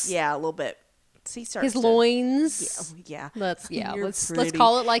heels. Yeah, a little bit. So he starts his loins. Yeah. Let's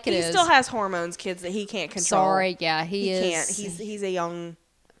call it like it is. He still has hormones, kids, that he can't control. Sorry, yeah, he can't. He's a young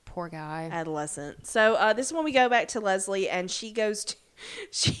poor guy, adolescent. So this is when we go back to Leslie, and she goes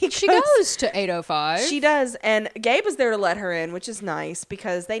to 805. She does, and Gabe is there to let her in, which is nice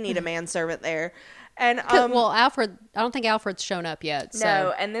because they need a manservant there. And Alfred, I don't think Alfred's shown up yet. So.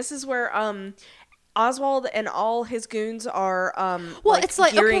 No, and this is where Oswald and all his goons are it's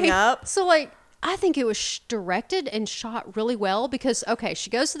like gearing up. So I think it was directed and shot really well because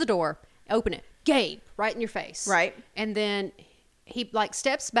she goes to the door, open it, Gabe, right in your face, right, and then he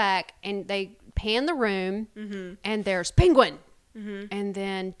steps back and they pan the room, and there's Penguin, and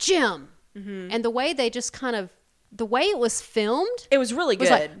then Jim, and the way they just the way it was filmed, it was really good.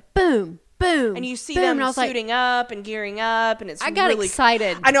 Like, boom. Boom, and you see boom, them suiting up and gearing up, and I got really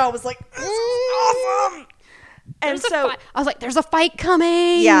excited. I know. I was like, "This is awesome!" And so I was like, "There's a fight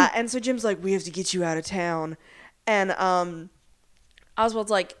coming!" Yeah, and so Jim's like, "We have to get you out of town," and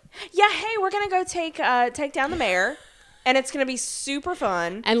Oswald's like, "Yeah, hey, we're gonna go take down the mayor, and it's gonna be super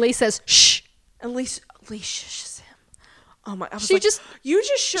fun." And Lee says, "Shh," and Lee shushes him. Oh my! I was She like, just- you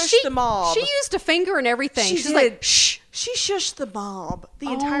just shushed the mob. She used a finger and everything. She She's did. like, shh. She shushed the mob.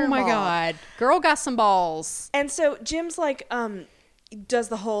 The entire Oh my mob. God. Girl got some balls. And so Jim's like, does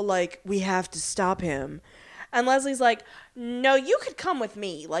the whole like, we have to stop him. And Leslie's like, no, you could come with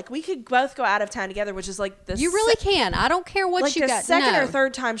me. Like, we could both go out of town together, which is like the You really can. I don't care what like you the got. second No. or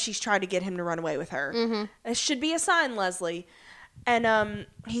third time she's tried to get him to run away with her. Mm-hmm. It should be a sign, Leslie. And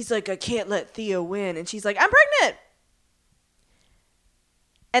he's like, I can't let Theo win. And she's like, I'm pregnant.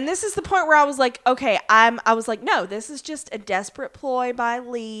 And this is the point where I was like, okay, I was like, no, this is just a desperate ploy by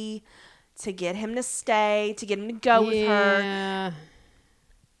Lee to get him to stay, to get him to go with her. Yeah.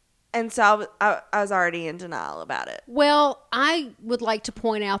 And so I was already in denial about it. Well, I would like to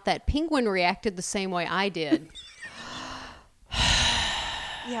point out that Penguin reacted the same way I did.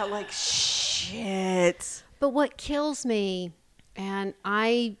 Yeah, like, shit. But what kills me, and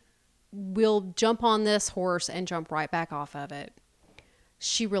I will jump on this horse and jump right back off of it,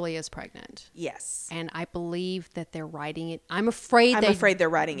 she really is pregnant. Yes. And I believe that they're writing it. I'm afraid they're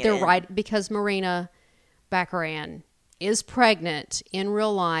writing it They're in. right because Marina Baccarin is pregnant in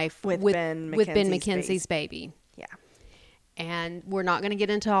real life With Ben McKenzie's baby. Yeah. And we're not going to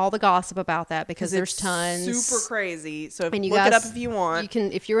get into all the gossip about that because there's it's tons. super crazy. So And you look guys, it up if you want. You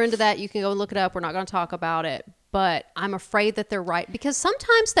can, if you're into that, you can go and look it up. We're not going to talk about it, but I'm afraid that they're right because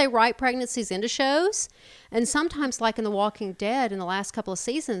sometimes they write pregnancies into shows, and sometimes, like in The Walking Dead, in the last couple of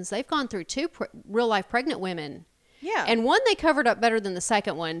seasons, they've gone through two real life pregnant women. Yeah. And one they covered up better than the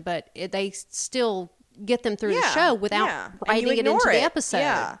second one, but they still get them through the show without writing it into the episode.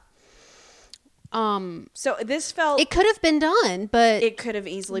 Yeah. So this felt It could have been done, but it could have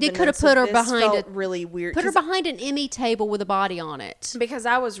easily they been could have done. put her This behind felt it. really weird. Put her 'cause- behind an Emmy table with a body on it. because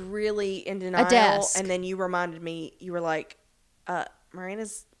I was really in denial, desk. and then you reminded me. You were like,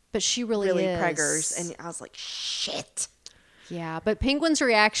 "Marina's But she really is. is. preggers," and I was like, "Shit." Yeah, but Penguin's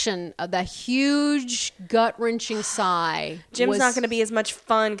reaction, the huge gut-wrenching sigh. Jim's not going to be as much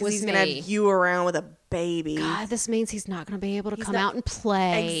fun because was he's going to me. have you around with a baby. God, this means he's not going to be able to come not- out and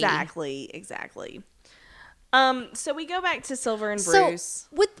play. Exactly. So we go back to Silver and So Bruce.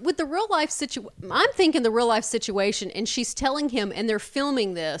 with the real life situation, I'm thinking the real life situation, and she's telling him, and they're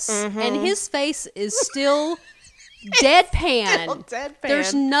filming this, Mm-hmm. and his face is still deadpan. Still deadpan.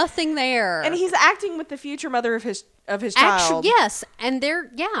 There's nothing there, And he's acting with the future mother of his child. actually yes, and they're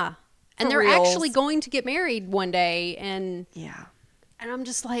and they're reals. actually going to get married one day, and Yeah. I'm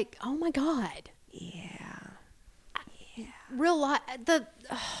just like, oh my God. Yeah. Real life,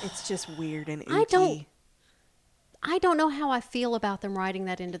 It's just weird and ooky. I don't know how I feel about them writing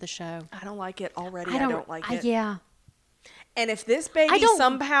that into the show. I don't like it already. I don't like it. Yeah. And if this I baby don't-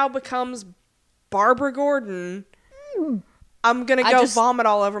 somehow becomes Barbara Gordon, I'm going to I go just- vomit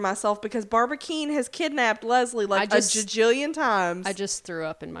all over myself because Barbara Keene has kidnapped Leslie like I just- a jajillion times. I just threw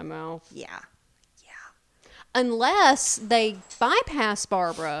up in my mouth. Yeah. Unless they bypass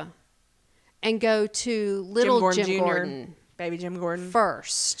Barbara and go to little Jim Gordon Baby Jim Gordon.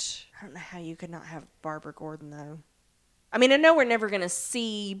 first. I don't know how you could not have Barbara Gordon, though. I mean, I know we're never going to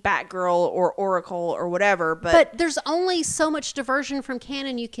see Batgirl or Oracle or whatever, But there's only so much diversion from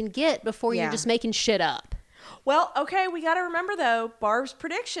canon you can get before Yeah. you're just making shit up. Well, okay, we got to remember, though, Barb's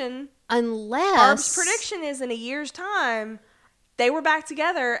prediction is in a year's time, they were back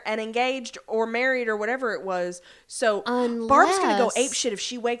together and engaged or married or whatever it was. So Barb's going to go Unless- apeshit if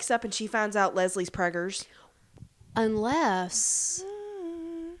she wakes up and she finds out Leslie's preggers. Unless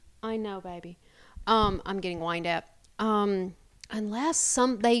I know, baby. I'm getting wind up. Unless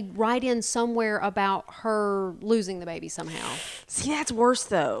they write in somewhere about her losing the baby somehow, See, that's worse,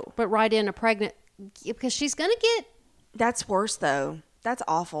 though. but write in a pregnant because she's gonna get. That's worse, though. That's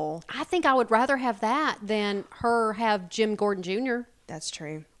awful. I think I would rather have that than her have Jim Gordon Jr. That's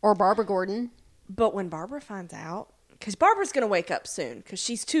true. or Barbara Gordon. But when Barbara finds out, because Barbara's going to wake up soon because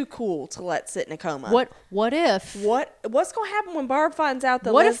she's too cool to let sit in a coma. What if What's going to happen when Barb finds out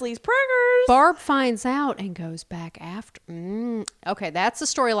that What if Leslie's preggers? Barb finds out and goes back after? Okay, that's a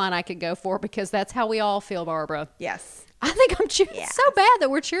storyline I could go for because that's how we all feel, Barbara. Yes. I think I'm cheering so bad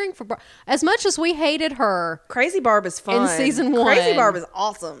that we're cheering for Barb. As much as we hated her, Crazy Barb is fun. In season 1. Crazy Barb is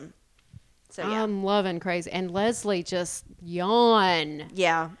awesome. So, yeah. I'm loving Crazy. And Leslie just yawn.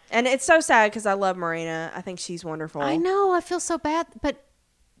 Yeah. And it's so sad because I love Marina. I think she's wonderful. I know. I feel so bad, but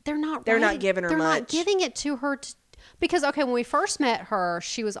they're not giving her they're not much. giving it to her because, okay, when we first met her,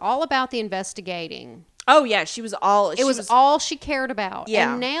 she was all about the investigating. Oh, yeah. She was all... It was all she cared about.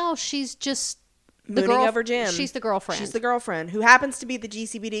 Yeah. And now she's just the mooning over Jim. She's the girlfriend. She's the girlfriend who happens to be the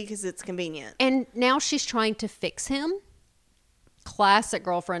GCPD because it's convenient. And now she's trying to fix him. classic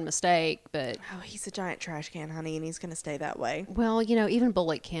girlfriend mistake, but Oh, he's a giant trash can, honey, and he's going to stay that way. well, you know, even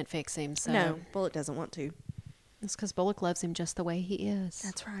Bullock can't fix him. So No, Bullet doesn't want to. it's because Bullock loves him just the way he is.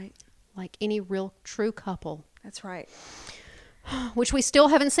 That's right. Like any real true couple, That's right. which we still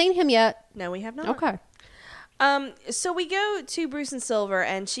haven't seen him yet. No, we have not. Okay. So we go to Bruce and Silver,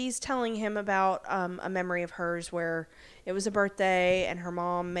 and she's telling him about a memory of hers where it was a birthday, and her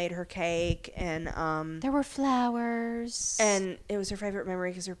mom made her cake, and There were flowers. and it was her favorite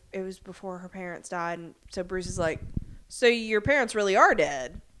memory because it was before her parents died. And so Bruce is like, "So your parents really are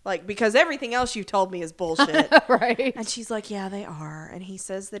dead? Like, because everything else you told me is bullshit." Right. And she's like, "Yeah, they are." And he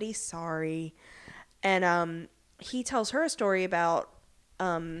says that he's sorry, and he tells her a story about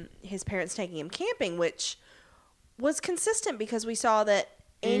his parents taking him camping, which was consistent because we saw that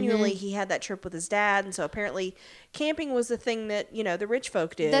annually he had that trip with his dad, and so apparently camping was the thing that, you know, the rich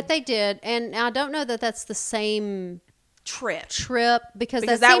folk did. That they did, and I don't know that that's the same trip because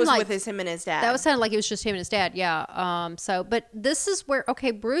that seemed was like, with him and his dad. That was sounded like it was just him and his dad. Yeah. So, but this is where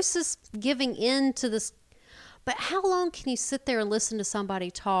Bruce is giving in to this. But how long can you sit there and listen to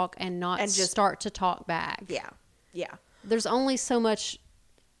somebody talk and not just start to talk back? Yeah. There's only so much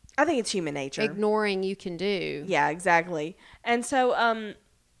I think it's human nature. ignoring you can do. Yeah, exactly. And so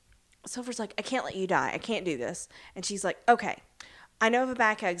Silver's like, "I can't let you die. I can't do this." And she's like, "Okay, I know of a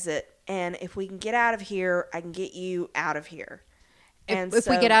back exit, and if we can get out of here, I can get you out of here." And If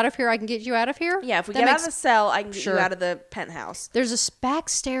we get out of here, I can get you out of here? Yeah, if we get out of the cell, I can get Sure. you out of the penthouse. There's a back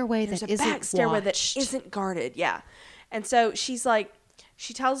stairway There's that a isn't back stairway watched. that isn't guarded. Yeah. And so she's like,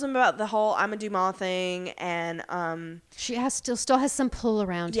 she tells him about the whole I'm a Dumas thing, and She still has some pull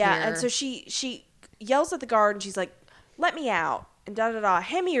around here. yeah, and so she yells at the guard, and she's like, "Let me out," and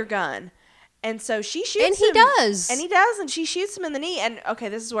hand me your gun. And so she shoots And he him. does. And he does, and she shoots him in the knee. And okay,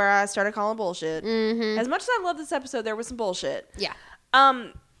 this is where I started calling bullshit. Mm-hmm. As much as I love this episode, there was some bullshit. Yeah.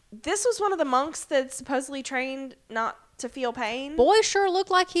 This was one of the monks that supposedly trained not to feel pain. Boy sure looked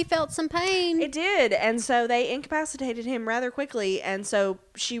like he felt some pain. It did, and so they incapacitated him rather quickly, and so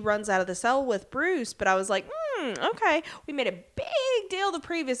she runs out of the cell with Bruce, but I was like, okay. We made a big deal the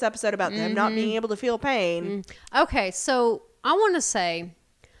previous episode about them not being able to feel pain. Okay, so I want to say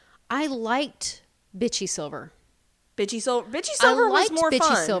I liked Bitchy Silver. Bitchy Silver was more Bitchy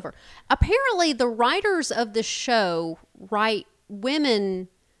fun. Silver. Apparently, the writers of the show write women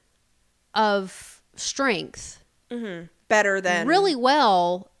of strength Better than really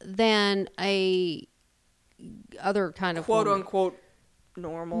well than a other kind of quote woman. unquote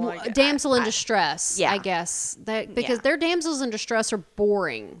normal Damsel in distress, yeah. I guess. Because Yeah. their damsels in distress are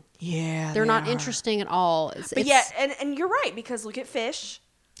boring. Yeah, They're not are. interesting at all. But yeah, and you're right, because look at Fish.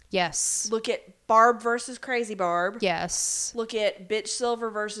 Yes. Look at Barb versus Crazy Barb. Yes. Look at Bitch Silver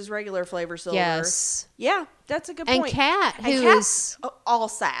versus regular Flavor Silver. Yes. Yeah, that's a good And point. Kat, And who Kat, is all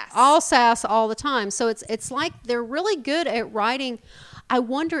sass. all sass all the time. So it's like they're really good at writing. I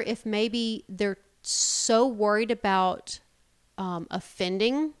wonder if maybe they're so worried about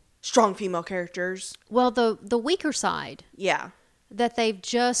offending, Strong female characters. well, the weaker side, Yeah. that they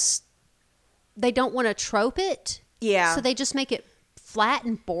don't want to trope it. Yeah. So they just make it flat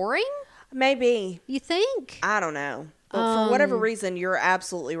and boring. Maybe. You think? I don't know. But for whatever reason, you're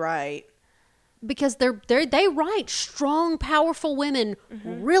absolutely right. Because they write strong, powerful women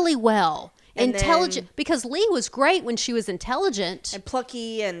really well. And Intelligent. then- Because Lee was great when she was intelligent. And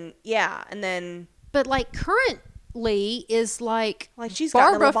plucky and yeah. And then But like current Lee is like she's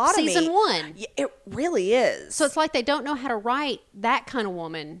got Barbara lobotomy. season 1. Yeah, it really is. So it's like they don't know how to write that kind of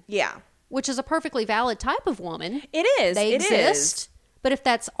woman, yeah. which is a perfectly valid type of woman. It is. They It exist. is. But if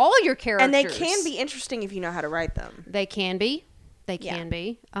that's all your characters, And they can be interesting if you know how to write them. They can be. They Yeah. can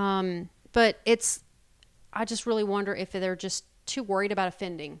be. But I just really wonder if they're just too worried about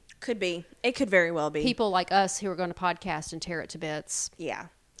offending Could be. It could very well be. people like us who are going to podcast and tear it to bits. Yeah.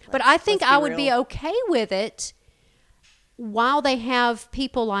 But I think let's I be would be real. okay with it while they have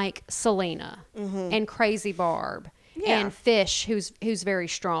people like Selena and Crazy Barb Mm-hmm. Yeah. and Fish, who's very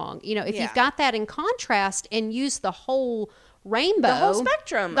strong. You know, if Yeah. you've got that in contrast and use the whole rainbow, The whole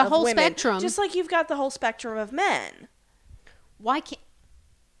spectrum. the of whole women. spectrum. Just like you've got the whole spectrum of men. why can't?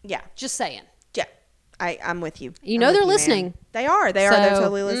 Yeah. Just saying. Yeah. I'm with you. You I'm know with they're man. listening. They are. They are. They're So,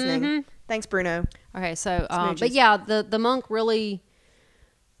 totally listening. Thanks, Bruno. Okay, so but Smooches. yeah, the monk really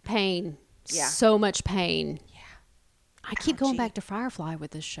pain. Yeah. So much pain. Yeah. I keep going Ouchie. back to Firefly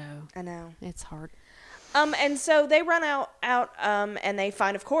with this show. I know. It's hard. And so they run out, and they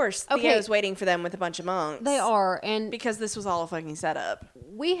find, of course, Theo's waiting for them with a bunch of monks. They are, and Because this was all a fucking setup.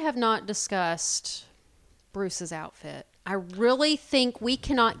 we have not discussed Bruce's outfit. I really think we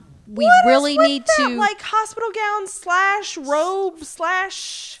cannot we What really is with need that, to, like, hospital gown / robe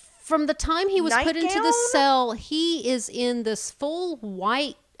 / from the time he was put into the nightgown? cell, he is in this full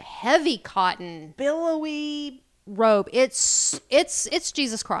white, heavy cotton billowy. robe. It's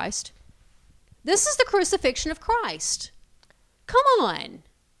Jesus Christ. This is the crucifixion of Christ. Come on.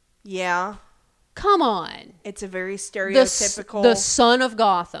 Yeah. Come on. It's a very The stereotypical. son of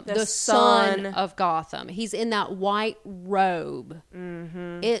Gotham. The The son son. of Gotham. He's in that white robe.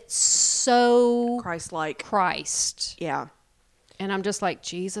 Mm-hmm. It's so Christ-like. Christ. Yeah. And I'm just like,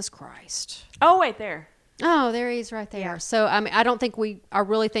 Jesus Christ. Oh, wait, there. Oh, there he is right there. Yeah. So, I mean, I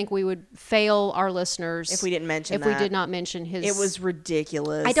really think we would fail our listeners If we didn't mention if we that. did not mention his. It was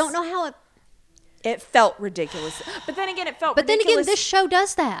ridiculous. I don't know how it. It felt ridiculous. But then again, it felt But then ridiculous. again, this show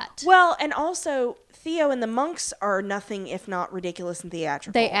does that. Well, and also, Theo and the monks are nothing if not ridiculous and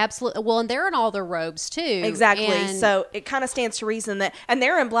theatrical. They absolutely, well, and they're in all their robes too. Exactly. And So it kind of stands to reason that, and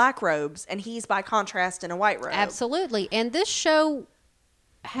they're in black robes, and he's by contrast in a white robe. absolutely. And this show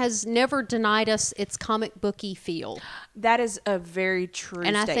has never denied us its comic booky feel. That is a very true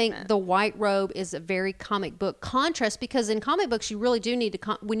And I statement. think the white robe is a very comic book contrast, because in comic books you really do need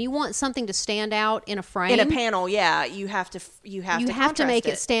to when you want something to stand out in a frame, in a panel, yeah, you have to you have to contrast make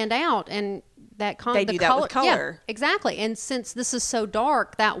it stand out, and that They do that with color. Yeah, exactly. And since this is so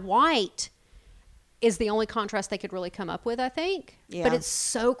dark, that white is the only contrast they could really come up with, I think. Yeah. But it's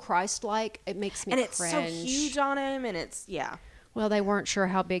so Christ-like, it makes me and it's cringe. so huge on him, and it's Well, they weren't sure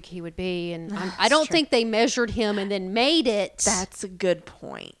how big he would be, and I That's don't true. think they measured him and then made it. That's a good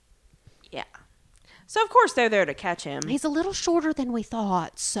point. Yeah. So of course they're there to catch him. He's a little shorter than we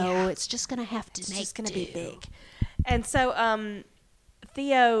thought, so Yeah. it's just going to have to It's make just going to be do. big. And so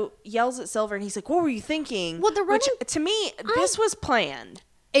Theo yells at Silver, and he's like, "What were you thinking?" Well, the Which running- to me, this was planned.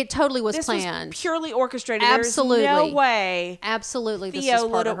 It totally was This planned. was purely orchestrated. Absolutely. There's no way Absolutely, this Theo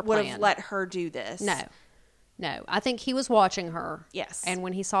was part of her would have plan. let her do this. No. I think he was watching her. Yes. And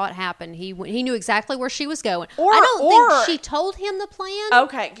when he saw it happen, he knew exactly where she was going. Or- I don't or- think she told him the plan.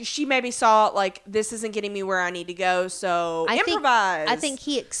 Okay, 'cause she maybe saw like this isn't getting me where I need to go, so improvise. I think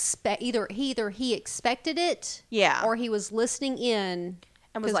he either he expected it, Yeah. or he was listening in.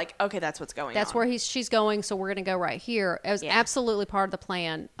 and was 'cause like, okay, that's what's going That's on. where she's going, so we're going to go right here. It was Yeah. absolutely part of the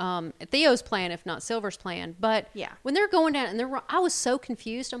plan, Theo's plan, if not Silver's plan. But Yeah. when they're going down, and I was so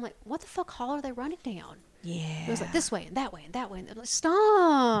confused. I'm like, what the fuck hall are they running down? Yeah. It was like this way and that way and that way. And they're like,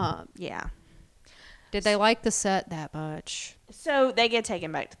 stop. Yeah. Did they like the set that much? So they get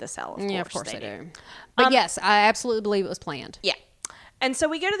taken back to the cell. Of course they do. But yes, I absolutely believe it was planned. Yeah. And so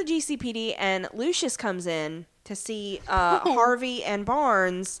we go to the GCPD, and Lucius comes in to see Harvey and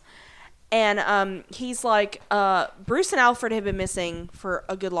Barnes. And he's like, Bruce and Alfred have been missing for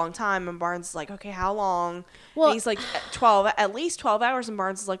a good long time. And Barnes is like, okay, how long? Well- and he's like, at least 12 hours. And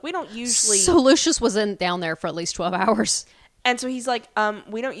Barnes is like, we don't usually. So Lucius was down there for at least 12 hours. And so he's like,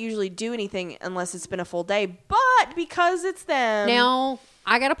 we don't usually do anything unless it's been a full day. But because it's them. Now,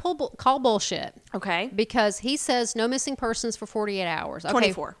 I got to call bullshit. Okay. Because he says no missing persons for 48 hours. Okay.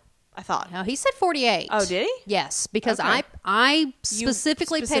 24, I thought. No, he said 48. Oh, did he? Yes, because Okay. I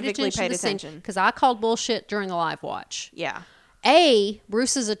specifically paid attention to the scene attention. because I called bullshit during the live watch. Yeah.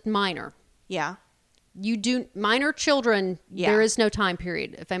 Bruce is a minor. Yeah. Minor children, Yeah. there is no time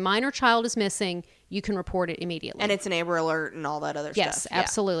period. If a minor child is missing, you can report it immediately. And it's an Amber Alert and all that other yes, stuff. Yeah.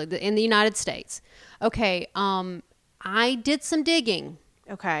 absolutely. In the United States. Okay, I did some digging,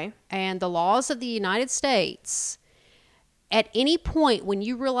 Okay. and the laws of the United States, at any point when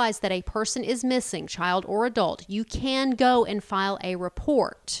you realize that a person is missing, child or adult, you can go and file a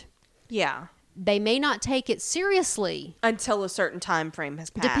report. Yeah. They may not take it seriously Until a certain time frame has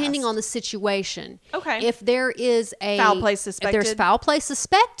passed. depending on the situation. Okay. If there is a Foul play if there's suspected? foul play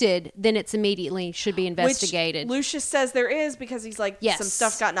suspected, then it's immediately should be investigated. Which Lucius says there is because he's like, Yes. some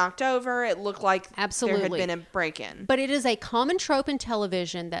stuff got knocked over. It looked like Absolutely. there had been a break-in. But it is a common trope in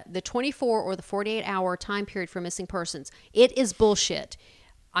television that the 24 or the 48-hour time period for missing persons, it is bullshit.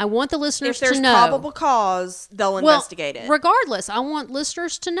 I want the listeners If there's to know. probable cause, they'll investigate it. Regardless, I want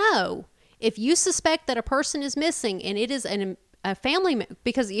listeners to know if you suspect that a person is missing and it is a family,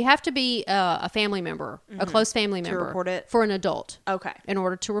 because you have to be a family member, a close family member, report it? for an adult. Okay. In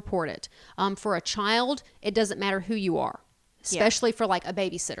order to report it. For a child, it doesn't matter who you are, especially for like a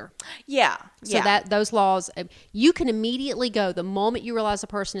babysitter. Yeah. So yeah. that those laws, you can immediately go the moment you realize a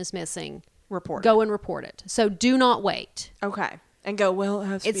person is missing. Report. Go and report it. So do not wait. Okay. And go, well, it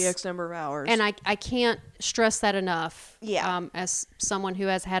has to be It's- X number of hours. And I can't stress that enough. Yeah. As someone who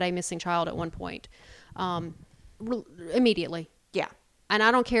has had a missing child at one point, immediately. yeah. And I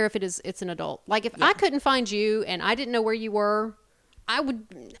don't care if it's an adult. Like if I couldn't find you and I didn't know where you were,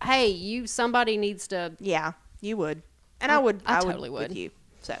 somebody needs to. Yeah, you would. And I would. I I totally would. with you.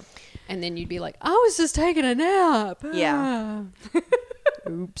 So, And then you'd be like, I was just taking a nap. Yeah.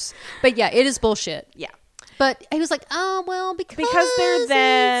 Oops. But yeah, it is bullshit. yeah. But he was like, oh, well, because They're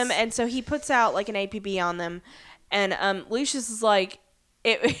them. it's-" And so he puts out like an APB on them. And Lucius is like,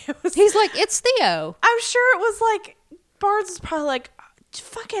 it was. He's like, it's Theo. I'm sure it was like, Barnes was probably like,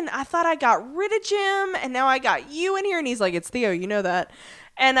 fucking, I thought I got rid of Jim. And now I got you in here. And he's like, it's Theo. You know that.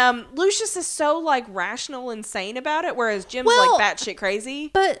 And Lucius is so like rational and sane about it. Whereas Jim's Well, like batshit crazy.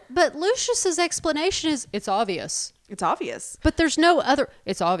 But Lucius's explanation is, it's obvious. It's obvious. But there's no other.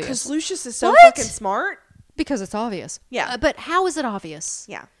 It's obvious. Because Lucius is so What? fucking smart. Because it's obvious. Yeah. But how is it obvious?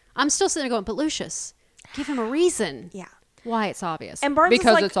 Yeah. I'm still sitting there going, but Lucius, give him a reason. Yeah. Why it's obvious. And Barnes because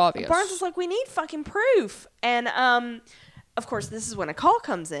is like, it's obvious. Barnes is like, we need fucking proof. And of course, this is when a call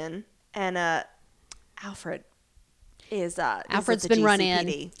comes in, and Alfred is Alfred's at the been run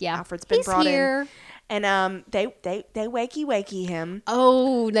GCPD. in. Yeah. Alfred's been He's brought here. in, and they wakey him.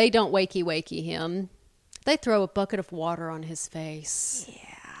 Oh, they don't wakey him. They throw a bucket of water on his face. Yeah.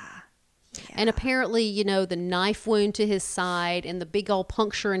 And apparently, the knife wound to his side and the big old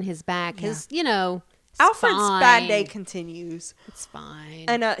puncture in his back is, it's Alfred's fine. bad day continues, It's fine.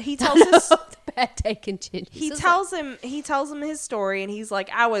 and he tells us. The bad day continues. He It's tells him his story, and he's like,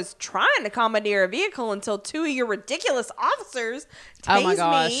 I was trying to commandeer a vehicle until two of your ridiculous officers tased Oh my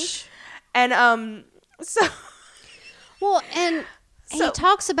gosh. me. And so well, and he So-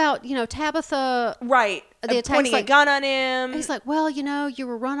 talks about, Tabitha. right, The attack's pointing a like- gun on him. He's like, well, you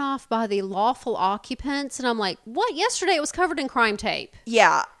were run off by the lawful occupants. And I'm like, what? Yesterday it was covered in crime tape.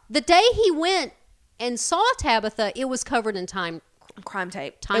 Yeah, The day he went and saw Tabitha, it was covered in time crime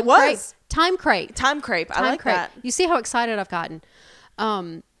tape. Time It crepe. was Time crepe. time crepe. I Time like crepe. that. You see how excited I've gotten.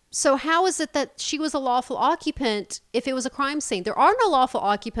 So how is it that she was a lawful occupant if it was a crime scene? There are no lawful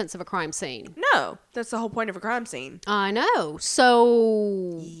occupants of a crime scene. No, that's the whole point of a crime scene. I know.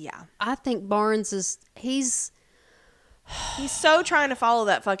 So Yeah, I think Barnes he's so trying to follow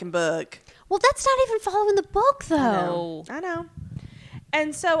that fucking book. well, that's not even following the book though. I know.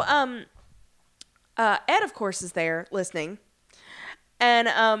 And so, Ed, of course, is there listening,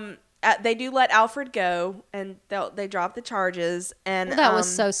 and they do let Alfred go, and they drop the charges, and Well, that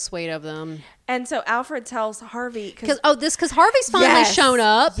was so sweet of them. And so Alfred tells Harvey Because Harvey's finally shown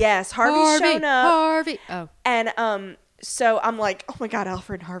up. Yes, Harvey's shown up, Harvey. Oh, and so I'm like, oh my god,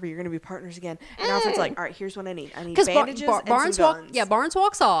 Alfred and Harvey, you're gonna be partners again. And Alfred's like, all right, here's what I need. I need because bandages and Barnes some guns. Barnes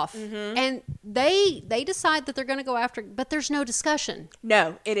walks off, and they decide that they're going to go after, but there's no discussion.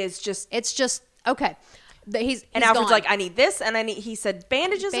 No, it is just. It's just okay. He's And Alfred's like, I need this, and he said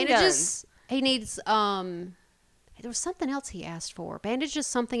bandages and guns. He needs there was something else he asked for. Bandages,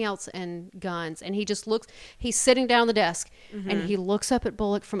 something else, and guns. And he just looks. He's sitting down the desk, and he looks up at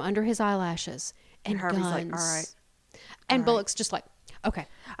Bullock from under his eyelashes, and Harvey's guns. like, all right. And Bullock's just like, okay,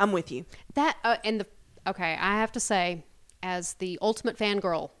 I'm with you. that okay. I have to say, as the ultimate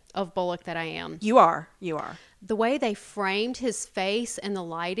fangirl of Bullock that I am, You are. the way they framed his face and the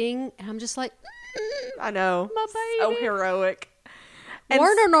lighting, and I'm just like, I know. My So baby. heroic. And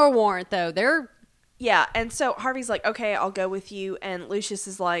Warner nor Warrant though. They're yeah, and so Harvey's like, okay, I'll go with you, and Lucius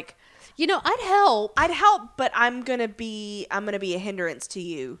is like, I'd help I'd help, but I'm gonna be a hindrance to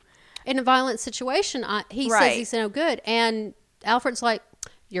you. in a violent situation. He says Right. he's no good, and Alfred's like,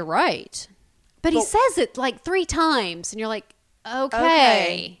 you're right, but he says it like 3 times, and you're like,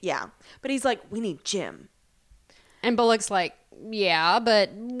 okay. Yeah, but he's like, we need Jim, And Bullock's like, yeah,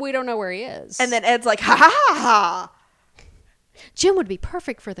 but we don't know where he is. and then Ed's like, ha ha ha ha. Jim would be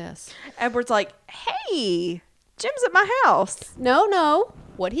perfect for this. Edward's like, hey, Jim's at my house. No.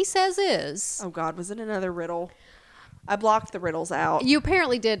 What he says is, Oh God, was it another riddle? I blocked the riddles out. you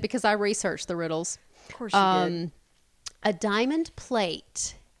apparently did because I researched the riddles. Of course you did. A diamond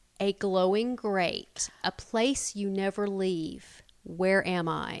plate, a glowing grate, a place you never leave. Where am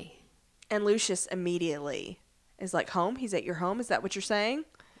I? And Lucius immediately is like, home? He's at your home? Is that what you're saying?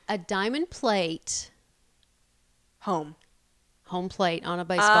 A diamond plate, Home. home plate on a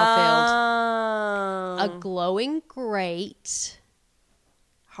baseball field. Oh. A glowing grate,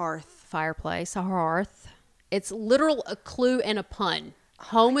 Hearth. fireplace, a hearth. It's literal a clue and a pun.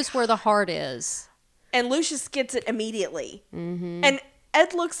 Home is where the heart is. And Lucius gets it immediately. Mm-hmm. And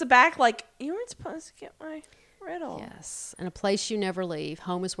Ed looks back like, you weren't supposed to get my riddle. Yes. And a place you never leave.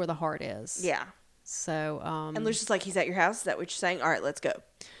 Home is where the heart is. Yeah. So, And Lucius like, he's at your house? Is that what you're saying? All right, let's go.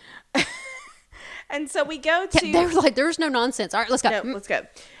 And so we go to... yeah, they're like, there's no nonsense. All right, let's go. No, let's go.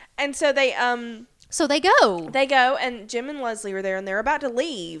 And so they So they go. and Jim and Leslie are there, and they're about to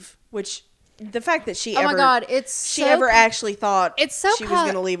leave, which the fact that she Oh ever, my God, she ever actually thought it's so she was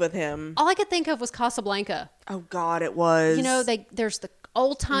going to leave with him. all I could think of was Casablanca. Oh God, it was. You know, there's the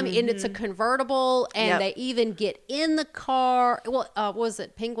old time, and it's a convertible, and Yep. they even get in the car. Well, what was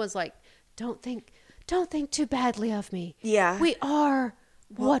it? Penguin's like, don't think too badly of me. Yeah. We are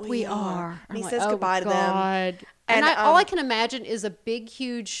what we are. And he I'm says like, goodbye to them. God. And, And all I can imagine is a big,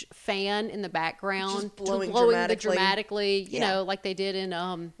 huge fan in the background, Just blowing dramatically. You Yeah. know, like they did in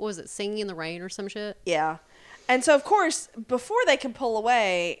what was it, Singing in the Rain or some shit. Yeah. And so, of course, before they can pull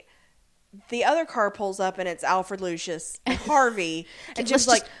away, the other car pulls up, and it's Alfred, Lucius, and Harvey. And Jim's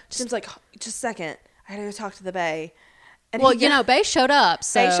like, just a second. I gotta go talk to the Bay. And Well, you know, Bay showed up.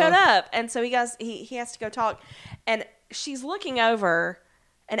 So. Bay showed up, and so he has to go talk. And she's looking over,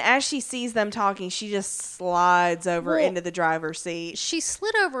 and as she sees them talking, she just slides over into the driver's seat. She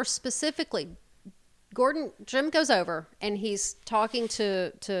slid over specifically. Jim goes over, and he's talking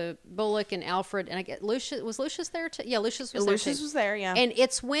to Bullock and Alfred, and I get Lucius. Was Lucius there too? Yeah, Lucius was there. Lucius was there, yeah. And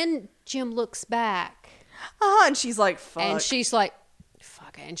it's when Jim looks back, And she's like, fuck. and she's like,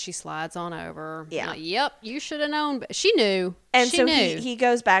 fuck it, and she slides on over. Yeah. Like, yep, you should have known. She knew. And she so knew. he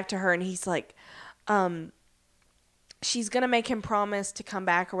goes back to her, and he's like, she's going to make him promise to come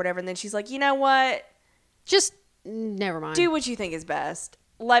back or whatever. And then she's like, you know what? Just never mind. Do what you think is best.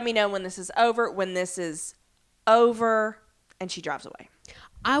 Let me know when this is over. When this is over. And she drives away.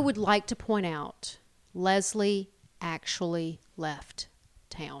 I would like to point out, Leslie actually left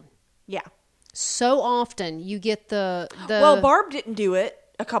town. Yeah. So often you get the Well, Barb didn't do it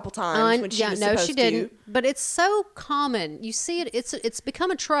a couple times when she was supposed she didn't. to. But it's so common. You see it. It's become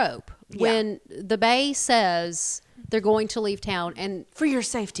a trope Yeah. when the Bay says they're going to leave town, and For your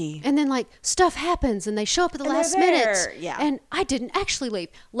safety. then like stuff happens, and they show up at the And last they're minute. there. Yeah. And I didn't actually leave.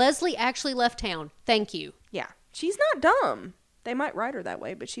 Leslie actually left town. Thank you. Yeah. She's not dumb. They might write her that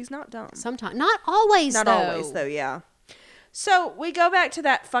way, but she's not dumb. Sometimes, not always. Not though. always, though, yeah. So we go back to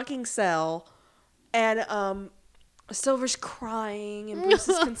that fucking cell, and Silver's crying, and Bruce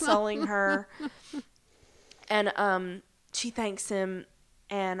is consoling her. And she thanks him,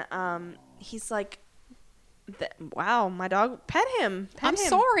 and he's like, wow, my dog, pet him. I'm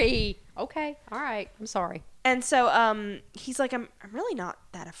sorry. Okay. All right. I'm sorry. And so he's like, I'm really not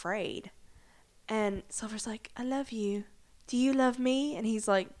that afraid. And Silver's like, I love you. Do you love me? And he's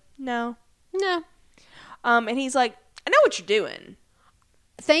like, no. No. And he's like, I know what you're doing.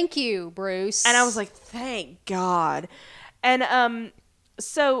 Thank you, Bruce. And I was like, thank God. And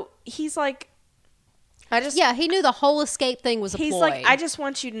so he's like, yeah, he knew the whole escape thing was a he's ploy. like, I just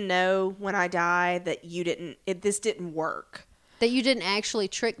want you to know when I die that this didn't work. That you didn't actually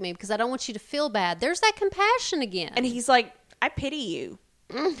trick me, because I don't want you to feel bad. There's that compassion again. And he's like, I pity you.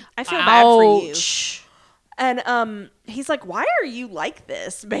 I feel bad for you. Ouch. And he's like, why are you like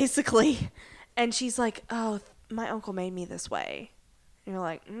this, basically? And she's like, oh, my uncle made me this way. And you're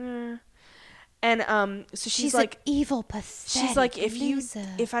like, And so she's like, an evil, pathetic she's like, loser.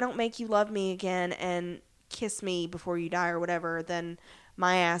 if I don't make you love me again and kiss me before you die or whatever, then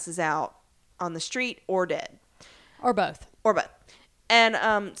my ass is out on the street or dead. Or both. Or both.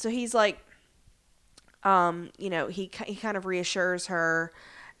 And so he's like, he kind of reassures her.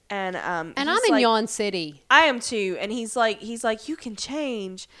 And And he's I'm in like, Yawn City. I am too. And he's like, you can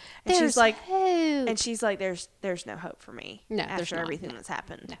change. And There's she's like, hope. and she's like, there's no hope for me. No, there's after not. everything No. that's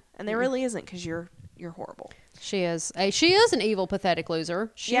happened. No. And there really isn't, because you're horrible. She is an evil, pathetic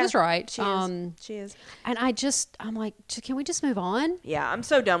loser. She Yeah, was right. She is. She is. And I'm like, can we just move on? Yeah, I'm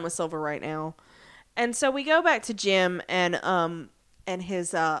so done with Silver right now. And so we go back to Jim and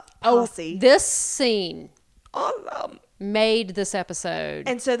his posse. This scene Awesome. made this episode.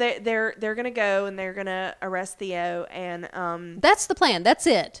 And so they're gonna go and they're gonna arrest Theo and That's the plan. That's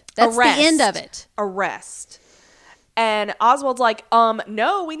it. That's arrest, the end of it. Arrest. And Oswald's like,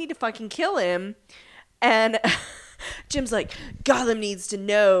 no, we need to fucking kill him. And Jim's like, Gotham needs to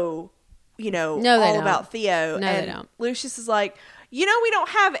know, No, they all don't. about Theo. No, and they don't. Lucius is like, we don't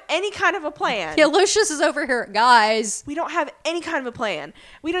have any kind of a plan. Yeah, Lucius is over here, guys. We don't have any kind of a plan.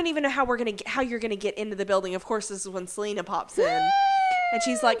 We don't even know how you're gonna get into the building. Of course, this is when Selena pops in, and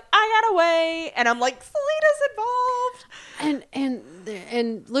she's like, "I got away," and I'm like, "Selena's involved."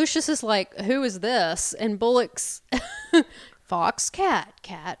 And Lucius is like, who is this? And Bullock's Fox,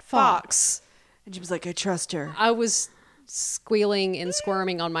 cat, Fox. And Jim's like, "I trust her." I was squealing and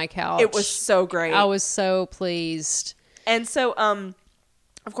squirming on my couch. It was so great. I was so pleased. And so,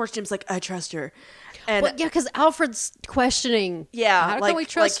 of course, Jim's like, "I trust her," and Well, yeah, because Alfred's questioning. yeah, how can we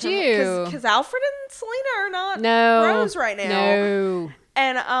trust you? Because Alfred and Selena are not No, bros right now. No,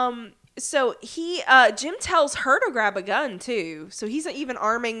 And So Jim tells her to grab a gun too. So he's even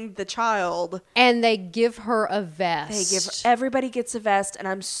arming the child. And they give her a vest. Everybody gets a vest, and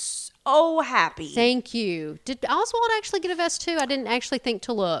I'm so happy. Thank you. Did Oswald actually get a vest too? I didn't actually think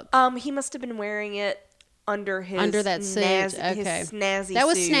to look. He must have been wearing it under that suit. Okay. His snazzy that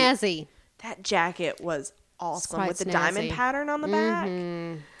was suit. snazzy. That jacket was awesome with the snazzy. diamond pattern on the back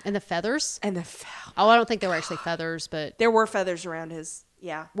And the feathers? and the. Oh, I don't think they were actually feathers, but There were feathers around his.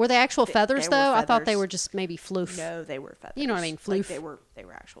 Yeah. were they actual feathers they were though? I thought they feathers. were just maybe floof. No, they were feathers. You know what I mean, Like floof. they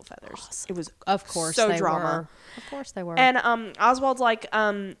were actual feathers. It was Of course so they drama. were. Of course they were. And Oswald's like,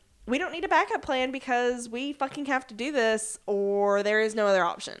 we don't need a backup plan because we fucking have to do this, or there is no other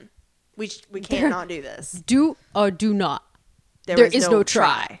option. We can't not do this. do or do not. There is no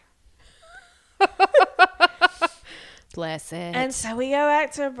try. Bless it. And so we go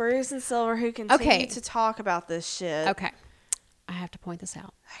back to Bruce and Silver, who continue Okay. to talk about this shit. Okay. I have to point this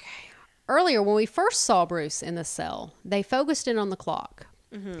out. Okay. Earlier, when we first saw Bruce in the cell, they focused in on the clock.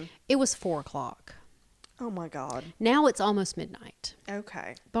 Mm-hmm. It was 4:00. Oh my God. Now it's almost midnight.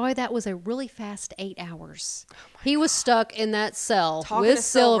 Okay. Boy, that was a really fast 8 hours. He was stuck in that cell Talking with to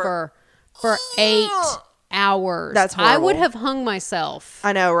Silver. Silver for 8 hours. That's I would horrible. have hung myself.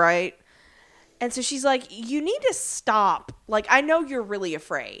 I know, right? And so she's like, you need to stop. Like, I know you're really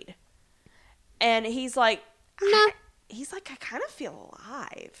afraid. And he's like, Nah. I kind of feel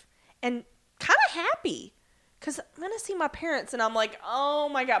alive and kind of happy because I'm going to see my parents. And I'm like, oh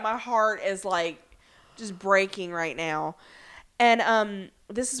my God, my heart is like just breaking right now. And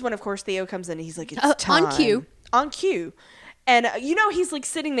this is when, of course, Theo comes in and he's like, it's time. On cue. On cue. And, he's like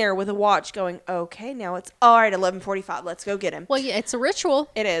sitting there with a watch going, okay, now it's all right, 11:45. Let's go get him. Well, yeah, it's a ritual.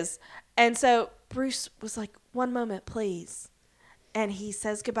 It is. And so Bruce was like, one moment, please. And he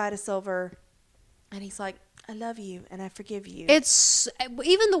says goodbye to Silver. And he's like, I love you and I forgive you. It's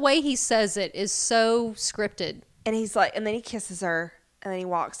even the way he says it is so scripted. And he's like, and then he kisses her and then he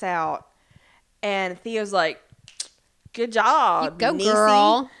walks out. And Theo's like, good job, You go, Niecy.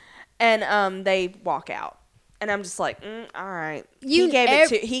 girl. And they walk out. And I'm just like, all right. You-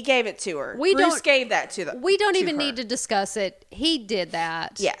 he gave it to her. We Bruce don't- gave that to We don't to even her. need to discuss it. He did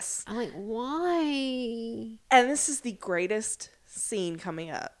that. Yes. I'm like, why? And this is the greatest scene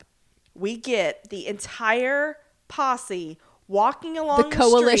coming up. We get the entire posse walking along the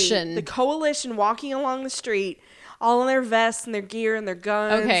coalition. street. The coalition walking along the street, all in their vests and their gear and their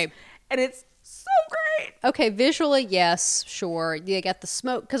guns. Okay. And it's so great. Okay, visually, yes, sure. You got the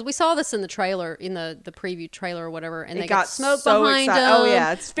smoke because we saw this in the trailer, in the preview trailer or whatever, and It they got smoke so behind excited. them. Oh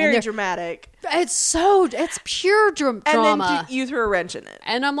yeah, it's and very they're- dramatic. It's pure drama. And then you threw a wrench in it.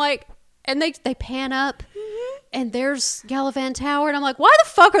 And I'm like, and they pan up, and there's Gallivant Tower, and I'm like, why the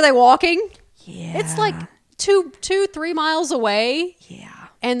fuck are they walking? Yeah. It's like 3 miles away, yeah.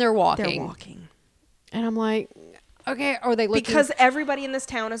 and they're walking. They're walking. And I'm like, okay, are they looking? Because everybody in this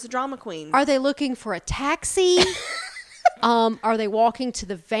town is a drama queen. Are they looking for a taxi? Are they walking to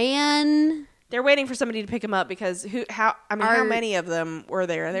the van? They're waiting for somebody to pick them up because how many of them were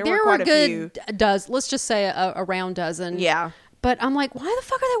there? There were quite a few. Let's just say a round dozen. Yeah. But I'm like, why the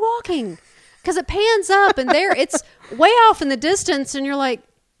fuck are they walking? Because it pans up and it's way off in the distance, and you're like,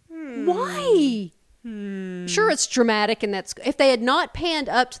 why? Sure, it's dramatic, and that's if they had not panned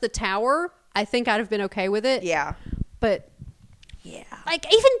up to the tower, I think I'd have been okay with it. Yeah. But Yeah. like,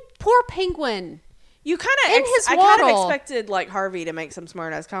 even poor Penguin. You kind of In his I kind of waddle. expected like Harvey to make some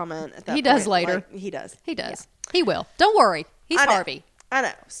smart ass comment at that He does point. later. Like, he does. He does. He will. Don't worry. He's I know. Harvey. I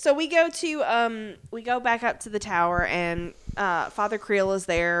know. So we go back up to the tower, and Father Creel is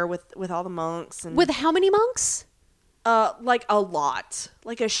there with all the monks and With how many monks? like a lot,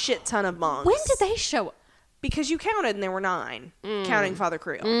 like a shit ton of monks. When did they show up? Because you counted, and there were 9, counting Father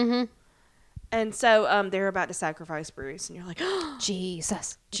Creel. Mm-hmm. And so they're about to sacrifice Bruce, and you're like,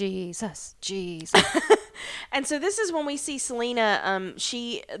 Jesus. And so this is when we see Selena.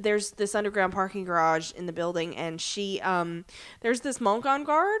 There's this underground parking garage in the building, and there's this monk on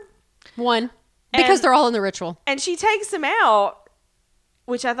guard, One. Because And- they're all in the ritual. and she takes him out,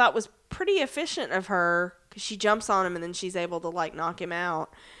 which I thought was pretty efficient of her, because she jumps on him and then she's able to like knock him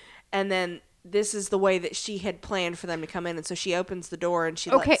out. And then this is the way that she had planned for them to come in, and so she opens the door and she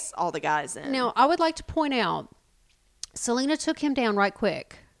Okay. lets all the guys in. Now, I would like to point out, Selena took him down right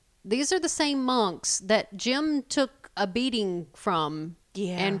quick. These are the same monks that Jim took a beating from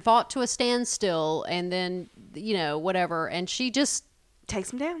Yeah. and fought to a standstill, and then, whatever. And she just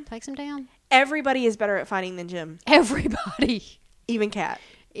Takes him down. takes him down. Everybody is better at fighting than Jim, Everybody. even Kat.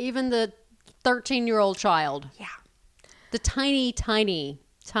 Even the 13-year-old child. Yeah. The tiny.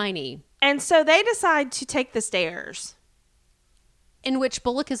 And so they decide to take the stairs. In which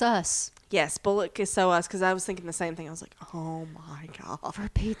Bullock is us. Yes, Bullock is so us, because I was thinking the same thing. I was like, oh my God. For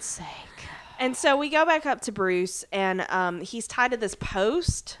Pete's sake. And so we go back up to Bruce, and he's tied to this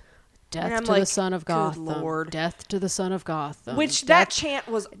post. Death to the son of Gotham. Good Lord. Death to the son of Gotham. Which that chant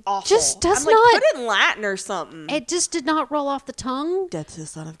was awful. Just does I'm like, not- put it in Latin or something. It just did not roll off the tongue. Death to the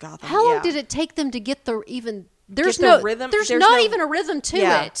son of Gotham. How long Yeah. did it take them to get the even... There's Get the no rhythm? There's There's not no- even a rhythm to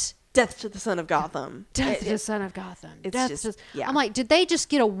Yeah. it. Death to the son of Gotham. Death to the son of Gotham. it's Death just- to- yeah. I'm like, did they just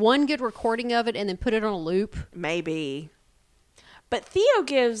get a one good recording of it and then put it on a loop? Maybe. But Theo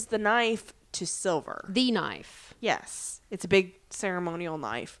gives the knife to Silver. The knife. Yes. It's a big ceremonial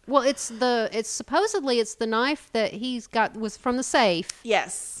knife. Well, it's supposedly it's the knife that he's got was from the safe.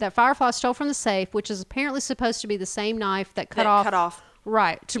 Yes. That Firefly stole from the safe, which is apparently supposed to be the same knife that cut That off.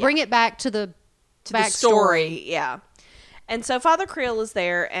 Right. To bring it back to the to the backstory. story. Yeah. And so Father Creel is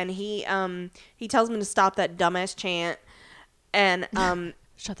there, and he tells him to stop that dumbass chant, and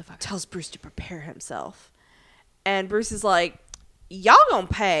Shut the fuck up. tells Bruce to prepare himself. And Bruce is like, y'all gonna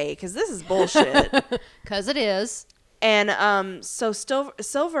pay, because this is bullshit. Because it is. And so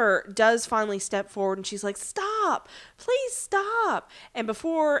Silver does finally step forward, and she's like, stop, please stop. And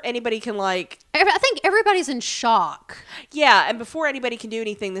before anybody can I think everybody's in shock. and before anybody can do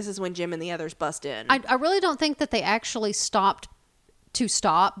anything, this is when Jim and the others bust in. I really don't think that they actually stopped to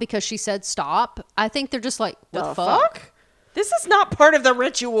stop because she said stop. I think they're just like, what the fuck? This is not part of the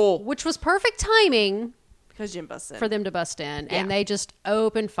ritual. Which was perfect timing Because Jim busts in. for them to bust in. Yeah. And they just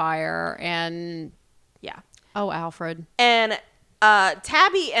open fire and... Yeah. Oh, Alfred. And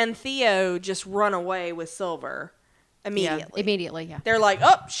Tabby and Theo just run away with Silver immediately. Yeah, immediately, yeah. They're like,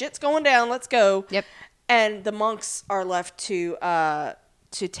 oh, shit's going down. Let's go. Yep. And the monks are left to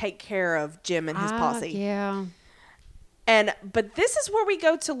take care of Jim and his posse. Yeah. But this is where we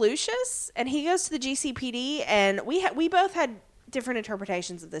go to Lucius, and he goes to the GCPD, and we both had different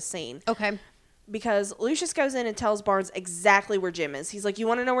interpretations of this scene. Okay. Because Lucius goes in and tells Barnes exactly where Jim is. He's like, you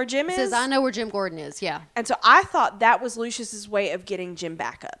want to know where Jim is? Says, I know where Jim Gordon is, yeah. And so I thought that was Lucius's way of getting Jim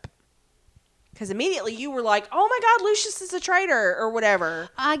back up. Because immediately you were like, oh my God, Lucius is a traitor or whatever.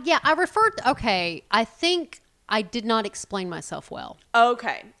 Yeah, I referred... Okay, I think I did not explain myself well.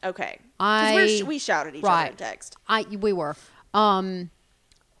 Okay. Because we shouted each other Right. in text. We were.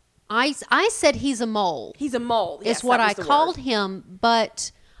 I said he's a mole. He's a mole. Yes, Is what that I was the called word. him,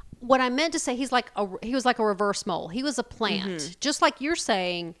 but what I meant to say, he was like a reverse mole. He was a plant. Mm-hmm. Just like you're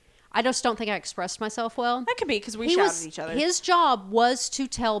saying, I just don't think I expressed myself well. That could be because we He shouted was, at each other. His job was to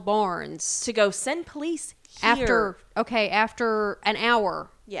tell Barnes To go send police here. after an hour.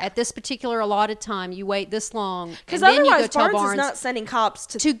 Yeah. At this particular allotted time, you wait this long. Because and then you otherwise go tell Barnes is not sending cops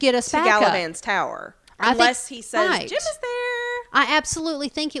to get us to back up. Galavan's tower. I think- Unless he says, right. Jim is there. I absolutely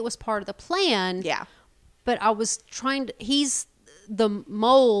think it was part of the plan. Yeah. But I was trying to... He's the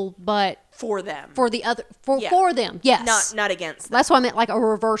mole, but... For them. For the other... Yeah. For them, yes. Not against them. That's what I meant, like a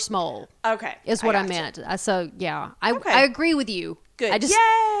reverse mole. Okay. Is what I gotcha. meant. So, yeah. I Okay. agree with you. Good. I just...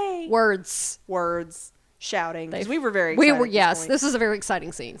 Yay! Words. Words. Shouting. Because we were very excited. Yes. This is a very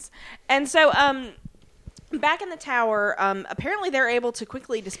exciting scene. And so, back in the tower, apparently they're able to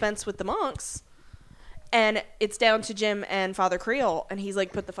quickly dispense with the monks. And it's down to Jim and Father Creel. And he's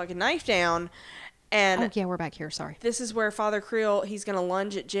like, put the fucking knife down. And Oh, yeah, we're back here. Sorry. this is where Father Creel, he's going to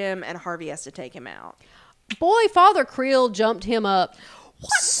lunge at Jim, and Harvey has to take him out. Boy, Father Creel jumped him up. What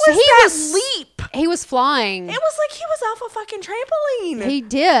was that leap? He was flying. It was like he was off a fucking trampoline. He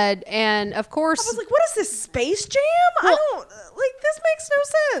did. And, of course... I was like, what is this, Space Jam? Well- This makes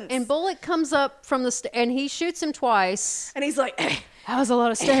no sense. And Bullock comes up from the... and he shoots him twice. And he's like, That was a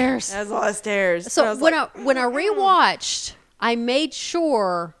lot of stairs. that's a lot of stairs. So And I was when like, I rewatched, I made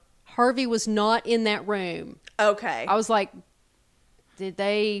sure Harvey was not in that room. okay. I was like, did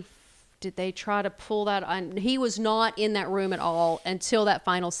they try to pull that on? He was not in that room at all until that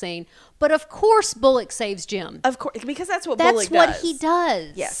final scene. But of course Bullock saves Jim. Of course, because that's what That's Bullock what does. he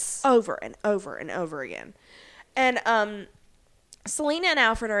does. Yes, over and over and over again. And Selena and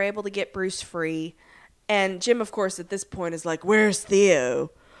Alfred are able to get Bruce free. And Jim, of course, at this point is like, where's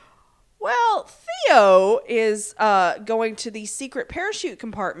Theo? Well, Theo is going to the secret parachute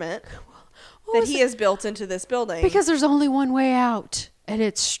compartment that he has built into this building. Because there's only one way out, and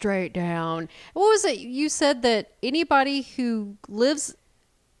it's straight down. What was it? You said that anybody who lives...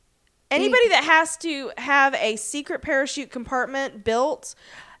 Anybody that has to have a secret parachute compartment built,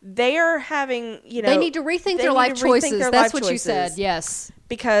 they are having, They need to rethink their life choices. That's what you said, yes.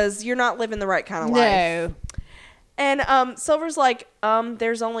 Because you're not living the right kind of life. No. And Silver's like,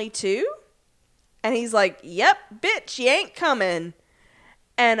 there's only two? And he's like, yep, bitch, you ain't coming.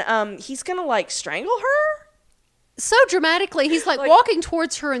 And he's gonna, like, strangle her? so dramatically. He's like walking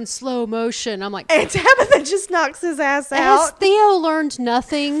towards her in slow motion. I'm like, and Tabitha just knocks his ass has out. Theo learned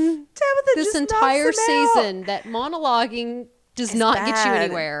nothing Tabitha this just entire knocks him out. season? That monologuing does not get you Bad.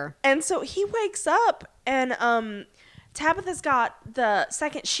 anywhere. And so he wakes up, and Tabitha's got the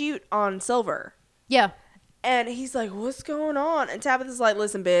second shoot on Silver. Yeah. And he's like, what's going on? And Tabitha's like,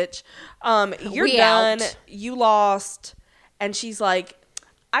 listen, bitch, you're We done. out. You lost. And she's like,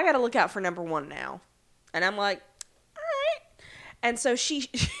 I got to look out for number one now. And I'm like, all right. And so she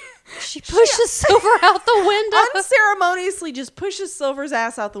pushes Silver out the window. unceremoniously just pushes Silver's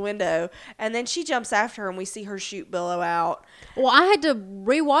ass out the window. And then she jumps after her, and we see her chute billow out. Well, I had to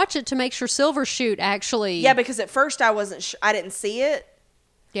rewatch it to make sure Silver's chute actually. Yeah, because at first I didn't see it.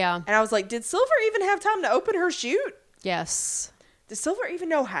 Yeah. And I was like, did Silver even have time to open her chute? Yes. Does Silver even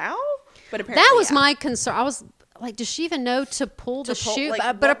know how? But apparently, That was yeah. my concern. I was like, does she even know to pull the chute? like,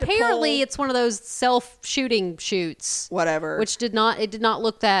 But what to apparently pull. it's one of those self-shooting chutes. Whatever. Which did not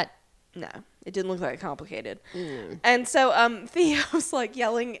look that. No, it didn't look that complicated. And so Theo's like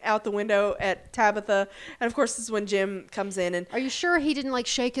yelling out the window at Tabitha. And of course, this is when Jim comes in, and Are you sure he didn't like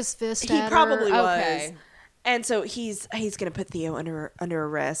shake his fist he at probably her? was. Okay. And so he's going to put Theo under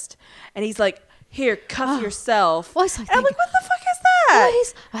arrest. And he's like, here, cuff yourself. Well, I was like, and I'm like, what the fuck is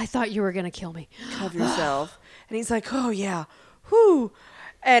that? I thought you were going to kill me. Cuff yourself. And he's like, oh, yeah. Whoo.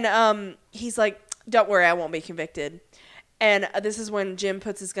 And he's like, don't worry, I won't be convicted. And this is when Jim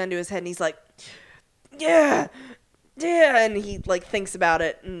puts his gun to his head, and he's like, yeah. And he, like, thinks about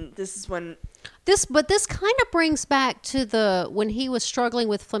it. And this is when... But this kind of brings back to when he was struggling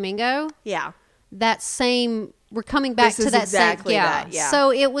with Flamingo. Yeah. That same... We're coming back This to is that exactly same... that, yeah.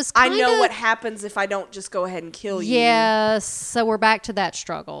 So it was I kind know of... what happens if I don't just go ahead and kill you. Yes. So we're back to that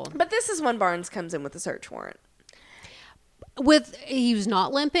struggle. But this is when Barnes comes in with the search warrant. He was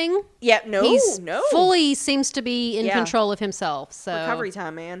not limping. Yeah, no. Fully seems to be in Yeah. control of himself. So Recovery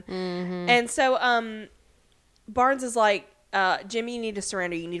time, man. Mm-hmm. And so Barnes is like, Jim, you need to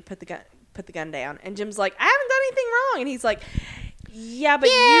surrender. You need to put the gun down. And Jim's like, I haven't done anything wrong. And he's like, yeah, but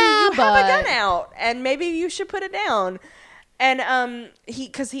you have a gun out, and maybe you should put it down. And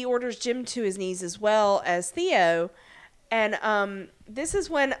because he orders Jim to his knees as well as Theo. And this is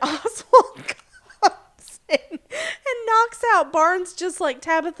when Oswald comes in and knocks out Barnes, just like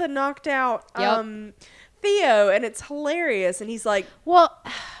Tabitha knocked out Theo, and it's hilarious. And he's like, well,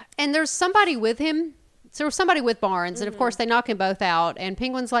 and there's somebody with him. So there's somebody with Barnes, and of course they knock them both out. And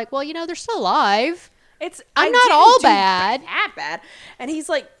Penguin's like, well, they're still alive. I'm not all bad. That bad. And he's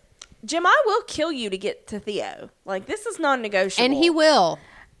like, Jim, I will kill you to get to Theo. Like, this is non-negotiable. And he will.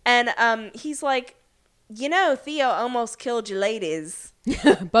 And he's like, Theo almost killed your ladies.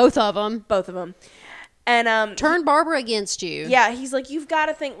 Both of them. Both of them. And turn Barbara against you. Yeah, he's like, you've got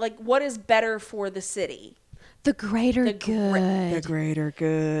to think, like, what is better for the city? The greater good. The greater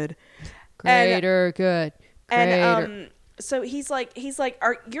good. Greater good. Greater. And so he's like,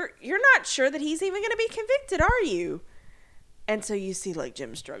 you're not sure that he's even going to be convicted, are you? And so you see, like,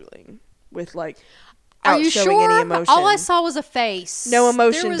 Jim struggling with, like, are you showing sure? any emotion. All I saw was a face. No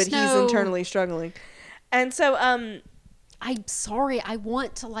emotion, but he's internally struggling. And so, I'm sorry. I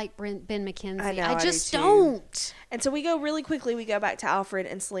want to like Ben McKenzie. I know, I just do too. don't. And so we go really quickly. We go back to Alfred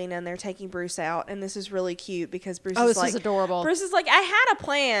and Selena, and they're taking Bruce out. And this is really cute because Bruce is this like, is adorable. Bruce is like, I had a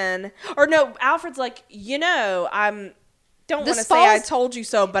plan. Or no, Alfred's like, don't want to say I told you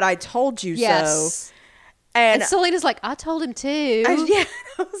so, but I told you so. And Selena's like, I told him too. I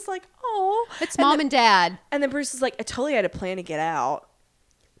was like, oh. It's mom and dad. And then Bruce is like, I totally had a plan to get out.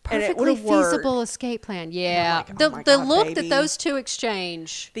 Perfectly feasible escape plan. Yeah. Like, the look that those two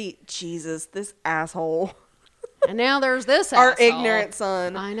exchange. This asshole. And now there's this Our asshole. ignorant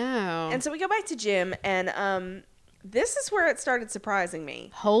son. I know. And so we go back to Jim, and this is where it started surprising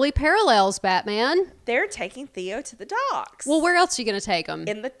me. Holy parallels, Batman. They're taking Theo to the docks. Well, where else are you going to take him?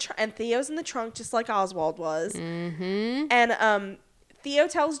 And Theo's in the trunk, just like Oswald was. Mm-hmm. And Theo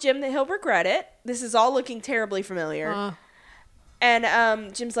tells Jim that he'll regret it. This is all looking terribly familiar.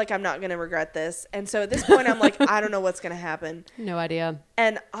 And Jim's like, I'm not going to regret this. And so at this point, I'm like, I don't know what's going to happen. No idea.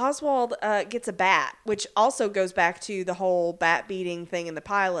 And Oswald gets a bat, which also goes back to the whole bat beating thing in the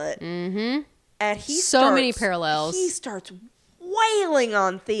pilot. Mm-hmm. And many parallels. He starts wailing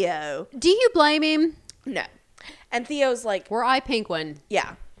on Theo. Do you blame him? No. And Theo's like, Were I Penguin?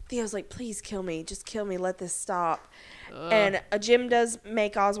 Yeah. Theo's like, please kill me. Just kill me. Let this stop. And Jim does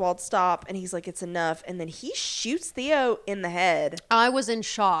make Oswald stop, and he's like, it's enough. And then he shoots Theo in the head. I was in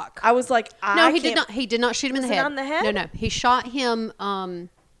shock. I was like, no, he did not. He did not shoot him in the head. On the head? No. He shot him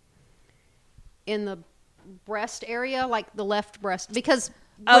in the breast area, like the left breast, because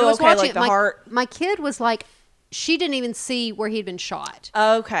when I was watching like the heart. My kid was like, she didn't even see where he'd been shot.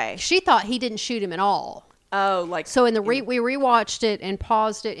 Okay. She thought he didn't shoot him at all. Oh, like So we rewatched it and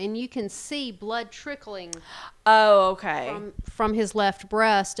paused it, and you can see blood trickling oh, okay. from his left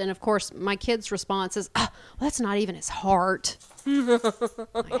breast. And of course, my kid's response is, "Oh, well, that's not even his heart."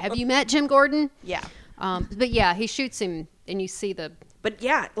 Like, have you met Jim Gordon? Yeah. But yeah, he shoots him, and you see the. But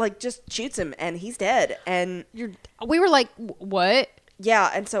yeah, like just shoots him and he's dead. And We were like, "What?" yeah,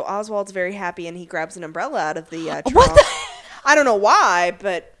 and so Oswald's very happy and he grabs an umbrella out of the trunk. What the? I don't know why,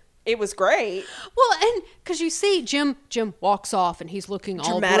 but it was great. Well, and because you see Jim walks off and he's looking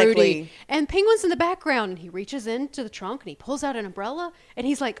all Dramatically. broody, and Penguin's in the background, and he reaches into the trunk and he pulls out an umbrella, and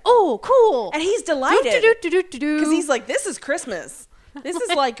he's like, "Oh, cool!" And he's delighted Because because he's like, "This is Christmas. This is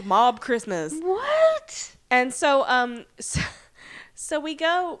like mob Christmas." "What?" And so so we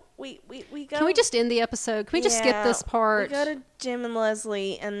go. We go. Can we just end the episode? Can we just skip this part? We go to Jim and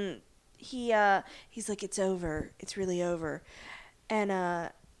Leslie, and he's like, "It's over. It's really over," and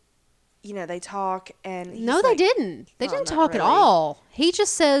they talk, and he's No, they like, didn't. They "Oh, didn't not talk at really." all. He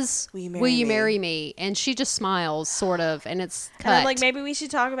just says, Will you "Will marry you me?" marry me?" And she just smiles, sort of, and it's cut. And I'm like, maybe we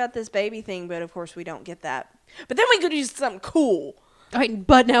should talk about this baby thing, but of course we don't get that. But then we go do something cool. All right,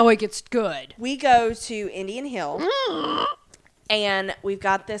 but now it gets good. We go to Indian Hill, and we've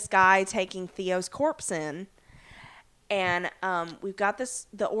got this guy taking Theo's corpse in. And we've got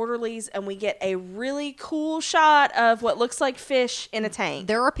the orderlies, and we get a really cool shot of what looks like fish in a tank.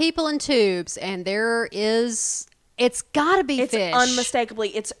 There are people in tubes, and it's got to be It's fish. unmistakably,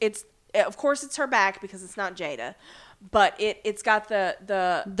 it's of course it's her back because it's not Jada, but it's got the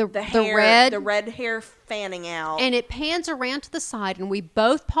hair, the red. the red hair fanning out. And it pans around to the side, and we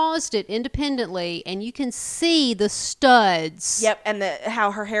both paused it independently, and you can see the studs. Yep, and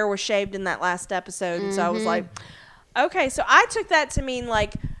how her hair was shaved in that last episode, and so I was like, okay, so I took that to mean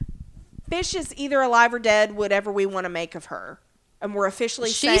like fish is either alive or dead, whatever we want to make of her, and we're officially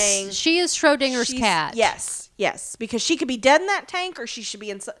saying She is Schrodinger's cat. Yes, because she could be dead in that tank, or she should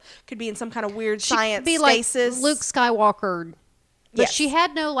be could be in some kind of weird She science could be stasis. like Luke Skywalker. But Yes. she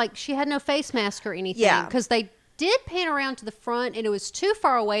had no face mask or anything. Yeah. Because they did pan around to the front, and it was too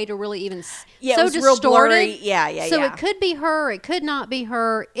far away to really even Yeah, so it was real distorted. blurry. Yeah. So it could be her, it could not be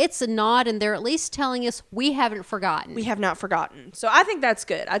her. It's a nod, and they're at least telling us we haven't forgotten. We have not forgotten. So I think that's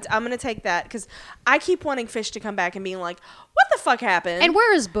good. I'm going to take that because I keep wanting Fish to come back and being like, what the fuck happened? And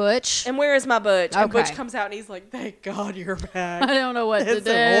where is Butch? And where is my Butch? And Okay. Butch comes out and he's like, thank God you're back. I don't know what to It's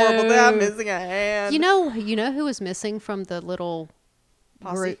do. a horrible thing. I'm missing a hand. You know who was missing from the little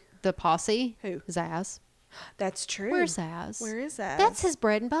Posse? the posse? Who? Zaz. That's true. Where's Zaz? Where is that? That's his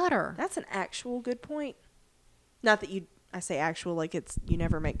bread and butter. That's an actual good point. Not that I say actual like you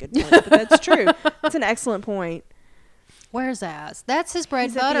never make good points, but that's true. That's an excellent point. Where's Zaz? That's his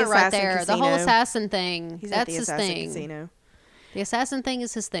bread He's and at the butter right assassin there. The whole casino. assassin thing. He's That's at the his assassin thing. casino. The assassin thing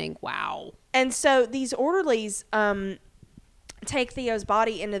is his thing. Wow. And so these orderlies take Theo's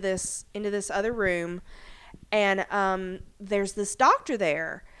body into this other room, and there's this doctor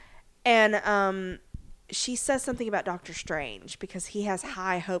there, and she says something about Doctor Strange because he has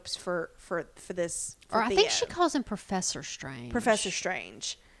high hopes for this. For Or I think Theo. she calls him Professor Strange. Professor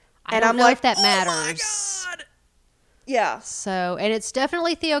Strange. I And don't I'm know like, if that "Oh matters." my God. Yeah. So, and it's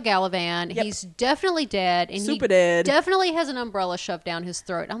definitely Theo Gallivan. Yep. He's definitely dead. And Super he dead. definitely has an umbrella shoved down his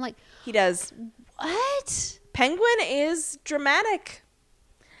throat. I'm like, He does. what? Penguin is dramatic.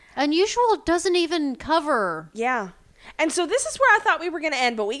 Unusual doesn't even cover. Yeah. And so this is where I thought we were going to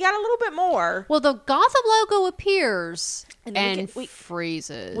end, but we got a little bit more. Well, the Gotham logo appears And and, then we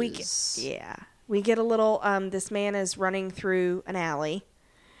freezes. We get a little, this man is running through an alley,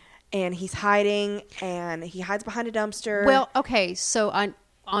 and he's hiding, and he hides behind a dumpster. Well, okay, so on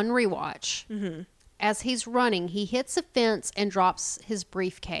rewatch, as he's running, he hits a fence and drops his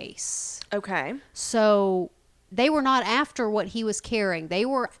briefcase. Okay. So they were not after what he was carrying. They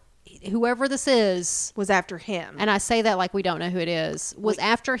were, whoever this is, Was after him. and I say that like we don't know who it is, was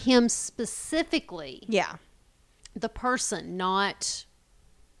after him specifically. Yeah. The person, not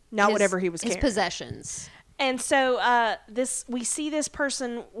Whatever he was his carrying. possessions. And so we see this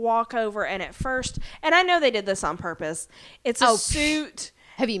person walk over, and at first, and I know they did this on purpose, it's a suit,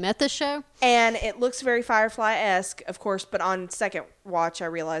 Have you met this show? and it looks very Firefly-esque, of course, but on second watch, I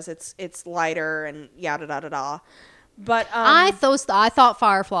realize it's lighter and yada da da da. But I thought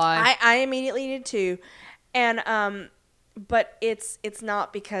Firefly. I immediately did too, and but it's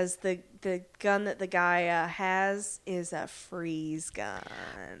not because the gun that the guy has is a freeze gun.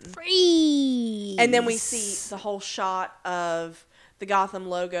 Freeze. And then we see the whole shot of the Gotham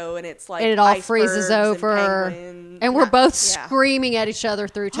logo, and it's like and it all icebergs freezes over, penguins. and we're both Yeah. screaming at each other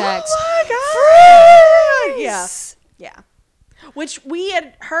through text. Oh my God! Yeah. Yeah. Which we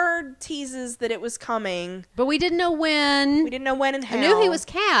had heard teases that it was coming. But we didn't know when. We didn't know when and how. I knew he was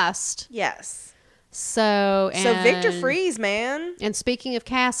cast. Yes. So Victor Fries, man. And speaking of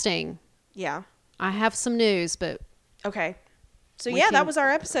casting, Yeah. I have some news, but Okay. So We yeah, can- that was our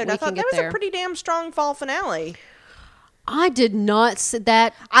episode. we I thought can that get was there. a pretty damn strong fall finale. I did not see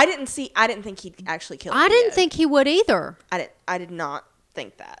that. I didn't think he'd actually kill I didn't Theo. think he would either. I did not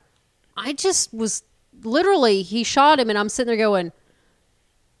think that. I just was literally, he shot him, and I'm sitting there going,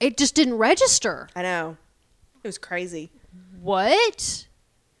 it just didn't register. I know. It was crazy. What?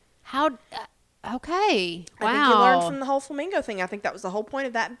 How? Okay. Wow. I think you learned from the whole flamingo thing. I think that was the whole point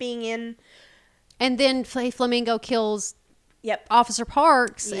of that being in. And then Flamingo kills Yep. Officer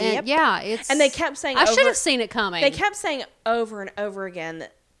Parks, Yep. and yeah, it's. And they kept saying I should over- have seen it coming. They kept saying over and over again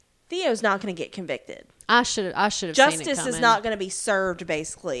that Theo's not going to get convicted. I should have seen it coming. Justice is not going to be served.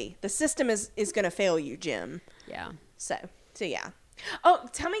 Basically, the system is going to fail you, Jim. Yeah. So yeah. Oh,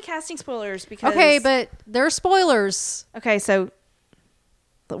 tell me casting spoilers because. Okay, but there are spoilers. Okay, so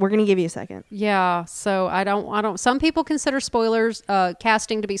we're going to give you a second. Yeah, so I don't. Some people consider spoilers,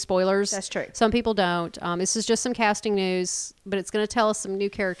 casting to be spoilers. That's true. Some people don't. This is just some casting news, but it's going to tell us some new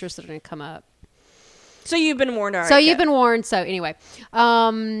characters that are going to come up. So you've been warned already. So you've been warned. So anyway,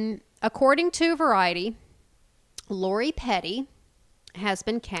 according to Variety, Lori Petty has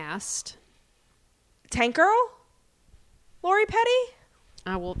been cast. Tank Girl? Lori Petty?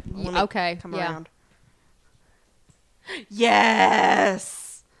 I will. Let me Okay. Come Yeah. around.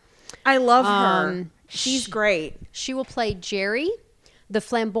 Yes. I love her. She's great. She will play Jerry, the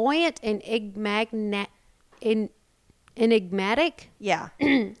flamboyant and enigmatic Yeah.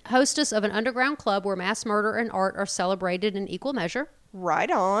 hostess of an underground club where mass murder and art are celebrated in equal measure.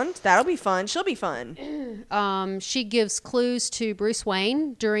 Right on. That'll be fun. She'll be fun. She gives clues to Bruce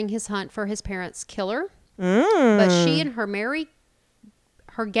Wayne during his hunt for his parents' killer. But she and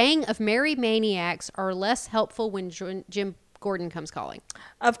her gang of merry maniacs are less helpful when Jim Gordon comes calling.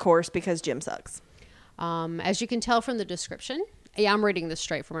 Of course, because Jim sucks. As you can tell from the description, yeah, I'm reading this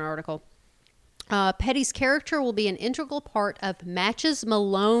straight from an article. Petty's character will be an integral part of Matches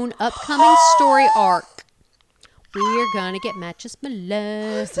Malone upcoming story arc. We're gonna get Matches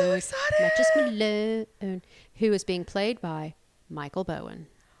Malone. I'm so excited. Matches Malone, who is being played by Michael Bowen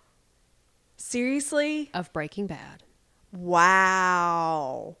Seriously? of Breaking Bad.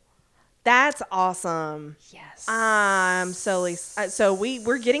 Wow. That's awesome. Yes. I'm so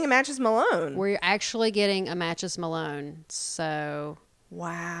we're getting a Matches Malone. We're actually getting a Matches Malone. So,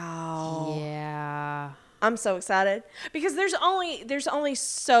 Wow. yeah. I'm so excited because there's only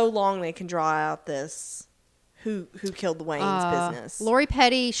so long they can draw out this who killed the Wayne's business. Lori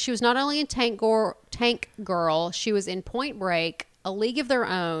Petty, she was not only in Tank Girl, she was in Point Break, A League of Their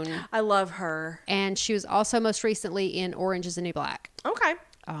Own, I love her. and she was also most recently in Orange is the New Black. Okay.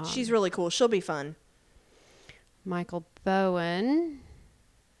 She's really cool. She'll be fun. Michael Bowen.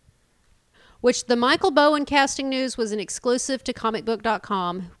 Which the Michael Bowen casting news was an exclusive to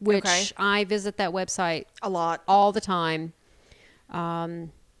comicbook.com, which Okay. I visit that website A lot. all the time.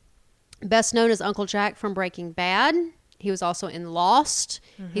 Best known as Uncle Jack from Breaking Bad. He was also in Lost.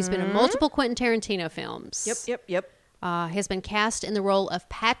 He's been in multiple Quentin Tarantino films. Yep. Has been cast in the role of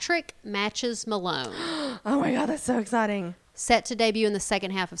Patrick Matches Malone. Oh my god, that's so exciting. Set to debut in the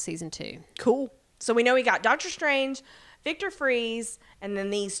second half of season 2. Cool. So we know we got Doctor Strange, Victor Fries, and then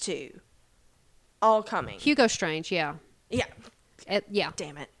these two all coming. Hugo Strange, yeah. Yeah. Yeah.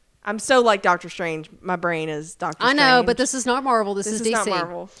 Damn it. I'm so like Doctor Strange. My brain is Doctor Strange. I know, but this is not Marvel. This is DC. not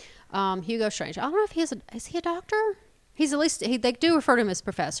Marvel. Hugo Strange. I don't know if is he a doctor? He's at least, they do refer to him as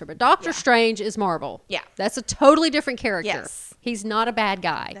Professor, but Doctor Strange is Marvel. Yeah. That's a totally different character. Yes. He's not a bad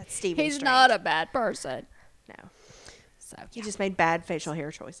guy. That's Stephen He's Strange. not a bad person. No. So, He just made bad facial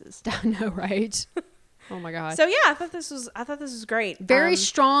hair choices. I know, right? Oh my God. So yeah, I thought this was great. Very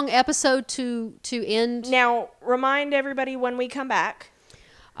strong episode to end. Now, remind everybody when we come back.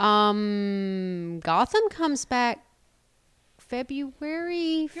 Gotham comes back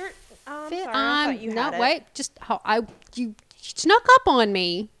February. I'm fifth. sorry, I thought you had it. Wait, just you snuck up on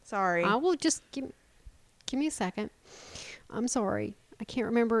me. Sorry. I will just give me a second. I'm sorry, I can't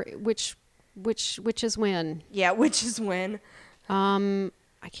remember which is when. Yeah, which is when.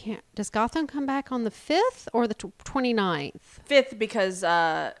 I can't. Does Gotham come back on the 5th or the 29th? 5th because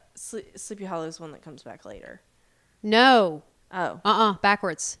Sleepy Hollow is one that comes back later. No. Oh.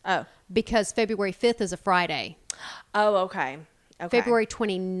 Backwards. Oh. Because February 5th is a Friday. Oh, okay. February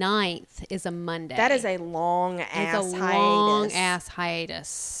 29th is a Monday. That is a long ass It's a hiatus. long ass hiatus.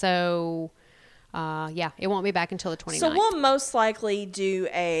 So, yeah, it won't be back until the 29th. So we'll most likely do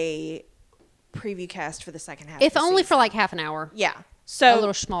a preview cast for the second half. If of the only season. for like half an hour. Yeah. A So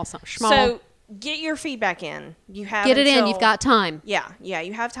little small. So get your feedback in. You have Get it in. until- You've got time. Yeah,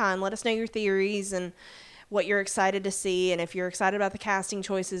 you have time. Let us know your theories and what you're excited to see, and if you're excited about the casting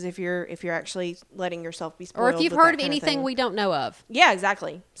choices, if you're actually letting yourself be spoiled. Or if you've with heard that of kind anything thing. we don't know of. Yeah,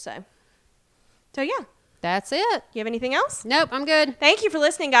 exactly. So yeah. That's it. You have anything else? Nope, I'm good. Thank you for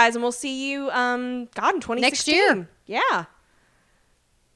listening, guys, and we'll see you, in 2016. Next year. Yeah.